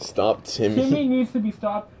 Stop Timmy. Timmy needs to be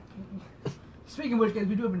stopped. Speaking of which, guys,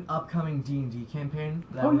 we do have an upcoming D&D campaign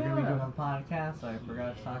that Oh, we're going to be yeah. doing on the podcast. I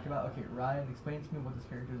forgot to talk about. Okay, Ryan, explain to me what this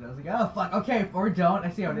character does. Like, oh, fuck. Okay, or don't. I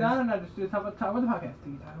see how it is. No. Just talk about the podcast.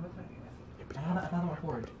 Dude. Talk about the podcast. I thought I went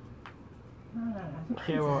forward.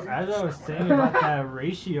 Okay, well, as I was saying about that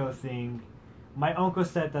ratio thing, my uncle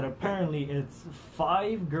said that apparently it's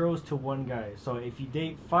 5 girls to 1 guy. So if you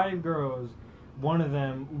date 5 girls, one of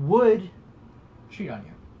them would Cheat on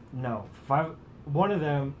you. no 5. One of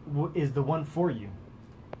them is the one for you,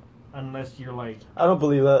 unless you're like I don't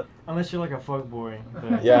believe that. a fuckboy.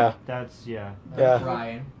 Yeah. That's Yeah.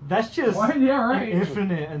 Ryan. That's just Why? Yeah, right.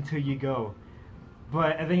 infinite until you go.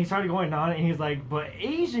 But and then he started going on, and he's like, "But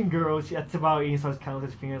Asian girls, that's about." He starts counting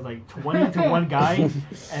his fingers like 20 to 1 guy,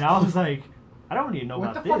 and I was like, "I don't need to know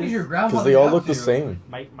What about the fuck this." is your grandma? Because they all look the same.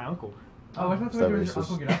 My uncle. Oh, what's that Is that doing your racist?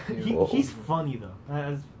 uncle get up to? He's funny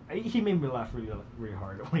though. He made me laugh really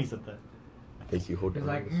hard when he said that. Thank you. Hold He's on.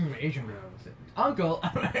 like, Asian girls. Uncle,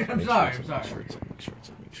 I'm Make sorry. sure I'm it's- sorry.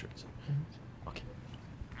 Make sure it's. Okay.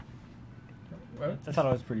 What? I thought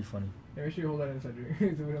it was pretty funny. Yeah, we should hold that inside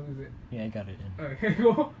drink so we don't lose it. Yeah, I got it in. Okay,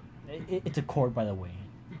 cool. It's a cord, by the way.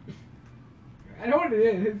 I know what it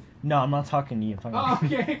is. No, I'm not talking to you. I'm talking,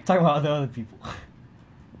 Oh, okay. talking about the other people.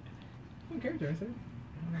 What character I said?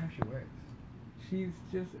 I don't know how she works. She's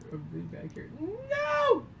just a really bad character.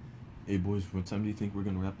 No! Hey boys, what time do you think we're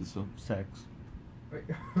gonna wrap this up? Sex. Wait.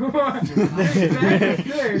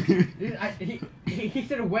 He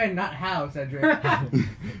said when, not how, Cedric. How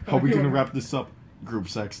are we gonna wrap this up? Group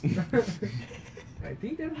sex. I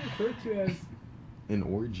think that's referred to as. An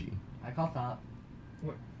orgy. I call top.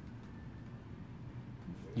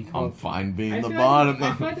 You I'm fine being I the feel bottom.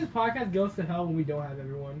 I feel like this podcast goes to hell when we don't have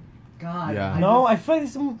everyone. God. Yeah. No, I feel like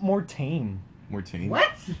it's more tame. More tame. What?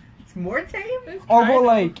 It's more tame? It's Or kind more of-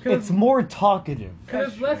 like, 'cause- it's more talkative. Because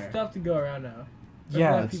That's there's less fair. stuff to go around now. There's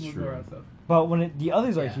Yeah. less That's people true. go around stuff. But when the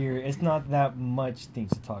others are Yeah. here, it's not that much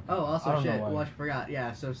things to talk about. Oh, I also don't shit. know why. Well, I forgot.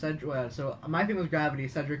 Yeah, so Cedric. So my thing was gravity.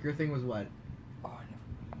 Cedric, your thing was what? Oh, I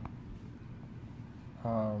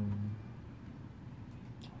never.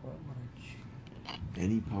 What would I choose?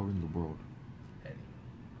 Any power in the world.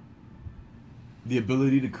 The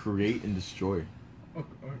ability to create and destroy. Or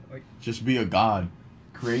like, Just be a god.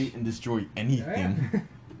 Create and destroy anything. yeah.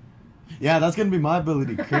 Yeah, that's gonna be my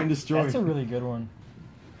ability. Create and destroy. That's a really good one.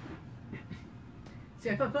 See,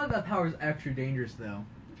 I feel like that power is extra dangerous though,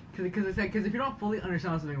 because if you don't fully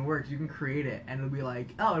understand how something works, you can create it and it'll be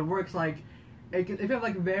like, oh, it works like, if you have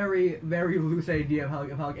like a very very loose idea of how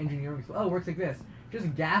like engineering works, oh, it works like this,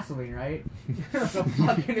 just gasoline, right? Like a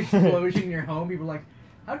fucking explosion in your home. People are like,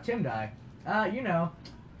 how'd Tim die? You know,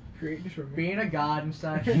 Create destroy. being a god and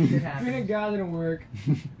such. It Being a happens. god didn't work.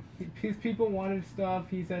 His people wanted stuff.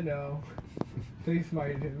 He said no. So he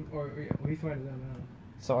smited him, or yeah, well, he smited them.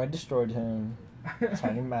 So I destroyed him.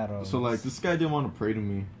 Tiny Meadows. So like this guy didn't want to pray to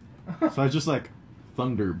me. So I just like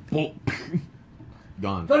thunder bolt.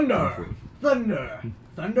 Gone. Thunder, thunder,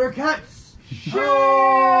 Thundercats.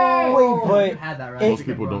 Wait, but You had that right. Most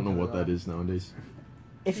people don't know what that is nowadays.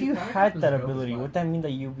 if See, you Thundercats had was that dope as ability, fuck. would that mean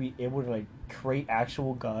that you'd be able to like create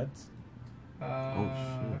actual gods? shit.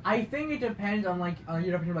 I think it depends on like on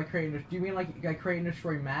your definition of like create and do you mean like create and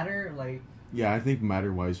destroy matter? Like Yeah, I think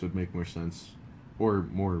matter-wise would make more sense, or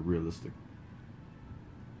more realistic.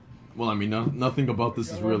 Well, I mean, nothing about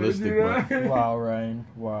this is Come on, let's realistic, do but that. Wow, Ryan.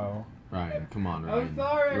 Wow. Ryan, come on, I'm Ryan.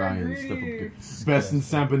 sorry, I'm Ryan, step up greedy. to best in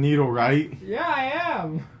San Benito, right? Yeah, I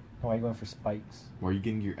am. Why are you going for spikes? Why are you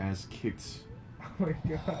getting your ass kicked Oh my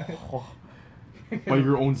god. Oh, by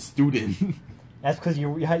your own student? that's because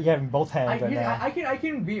you having both hands right now. I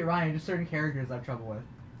can beat Ryan. Just certain characters I have trouble with.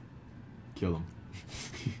 Kill him.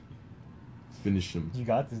 Finish him. You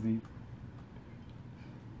got this, dude.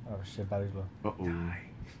 Oh shit, battery's low. Uh oh.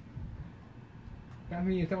 Got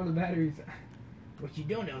me some of the batteries. What you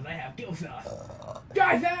don't know is I have kill sauce.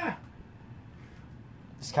 Guys, ah!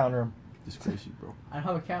 Just counter him. This is crazy, bro. I don't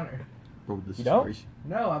have a counter. Bro, this You is don't? crazy.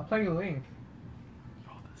 No, I'm playing a Link.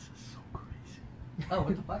 Oh, this is so crazy. Oh,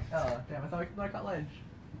 what the fuck? Oh, damn! I thought I got ledge.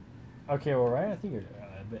 Okay, well, Ryan, I think you're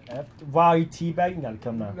a bit effed. Wow, you teabagging? You gotta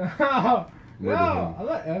come now. No! Murder No! him. I'm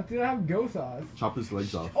not empty. I have go sauce. Chop his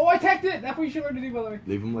legs off. Oh, I teched it! That's what you should learn to do, by the way.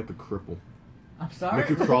 Leave him like a cripple. I'm sorry.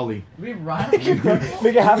 Make a crawly. Leave Ryan.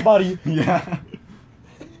 Make a half body. Yeah.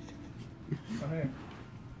 Oh, hey.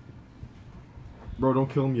 Bro, don't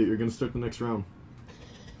kill him yet. You're gonna start the next round.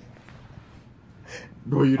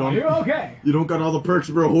 Bro, you Are don't. you okay? You don't got all the perks,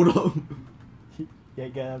 bro. Hold up. Yeah,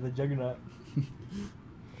 you gotta have the juggernaut.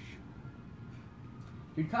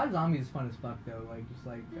 Dude, COD Zombies is fun as fuck though. Like, just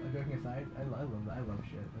like joking aside, I love that. I love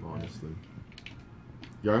shit. Like, Honestly.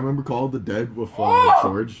 Yeah, I remember Call of the Dead with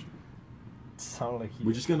George. Sound like he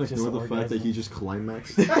We're just gonna ignore the fact that he orgasmed. just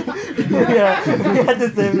climaxed. Yeah, he had the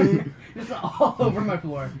same. Just all over my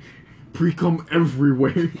floor. Pre-cum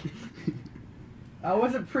everywhere. I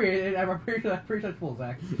wasn't I'm pretty sure full,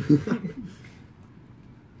 Zach.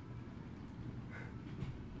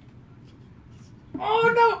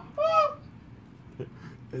 Oh no! Oh!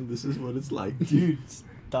 And this is what it's like. Dude,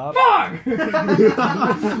 stop. Fuck!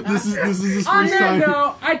 this is his On first that time.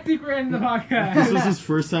 note, I think we're ending the podcast. This was his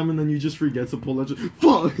first time, and then you just forget to pull that.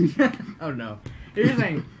 Fuck. Oh no! Here's the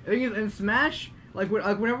thing. The thing is, in Smash,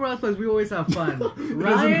 whenever else plays, we always have fun. It Ryan,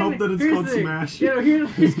 doesn't help that it's here's called the thing. Smash. You know, here's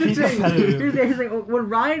the He's thing. competitive. Here's the thing. When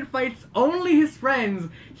Ryan fights only his friends,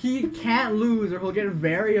 he can't lose, or he'll get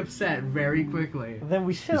very upset very quickly. Then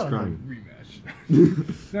we He's should. crying. Rematch.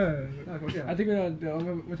 Oh, I think we're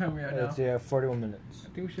done. What time are we at now? It's 41 minutes. I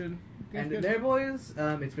think we should. And there, boys,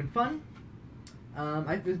 it's been fun.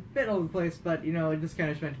 It's a bit all over the place, but you know, it just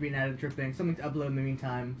kind of meant to be an added trip thing. Something to upload in the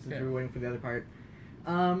meantime, since we were waiting for the other part.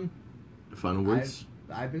 Final words.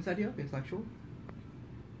 I've been Sadio, the intellectual.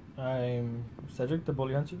 I'm Cedric, the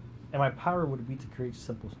bully hunter, and my power would be to create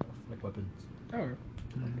simple stuff like weapons. Oh.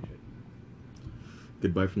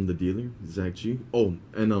 Goodbye from the dealer, Zach G. Oh,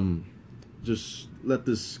 and just let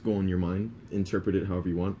this go in your mind. Interpret it however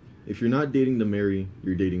you want. If you're not dating to marry,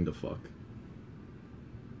 you're dating to fuck.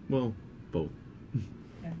 Well, both.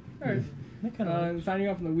 Alright. Signing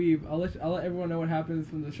off on the weeb. I'll let everyone know what happens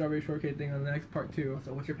from the strawberry shortcake thing on the next part 2.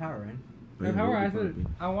 So, what's your power, Ryan? My power,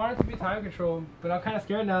 I want it to be time control, but I'm kind of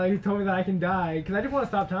scared now that he told me that I can die because I just want to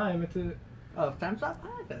stop time. It's a. Oh, if time's up, I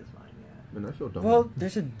think that's fine. Yeah. Man, I feel dumb. Well,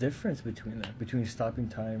 there's a difference between that, between stopping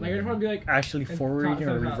time Like I just and want to be like actually and forwarding top-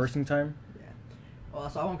 or top- reversing time. Well,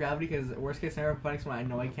 so I want gravity because worst case scenario, fighting someone I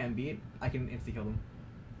know I can't beat, I can instantly kill them.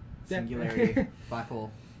 Yeah. Singularity, black hole.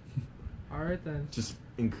 Alright then. Just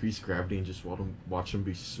increase gravity and just watch them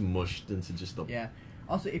be smushed into just a. Yeah.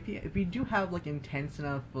 Also, if you do have like intense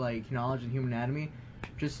enough like knowledge in human anatomy,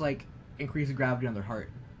 just like increase the gravity on their heart,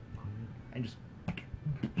 and just.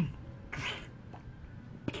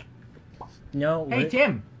 No. Hey what-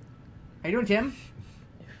 Tim, how you doing, Tim?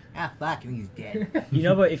 Ah, fuck, and he's dead. You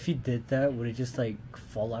know, but if you did that, would it just like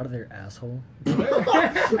fall out of their asshole?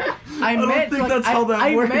 I don't meant think like, that's how that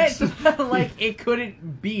I works. meant like it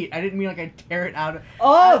couldn't beat. I didn't mean like I tear it out.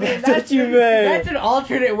 Oh, I mean, that's what you meant. That's an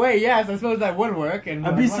alternate way. Yes, I suppose that would work. And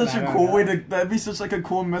That'd be my such bad, a my cool bad. way to. That'd be such like a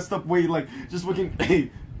cool messed up way. Like just looking.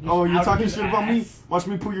 Hey, oh, you're out of talking his shit about me? ass. Watch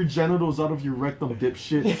me pull your genitals out of your rectum,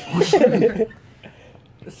 dipshit.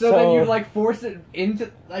 So then you'd like force it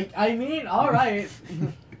into like. I mean, all right.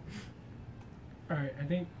 Alright, I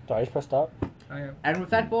think Do I just press stop? I am. And with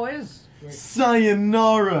that, boys.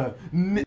 Sayonara.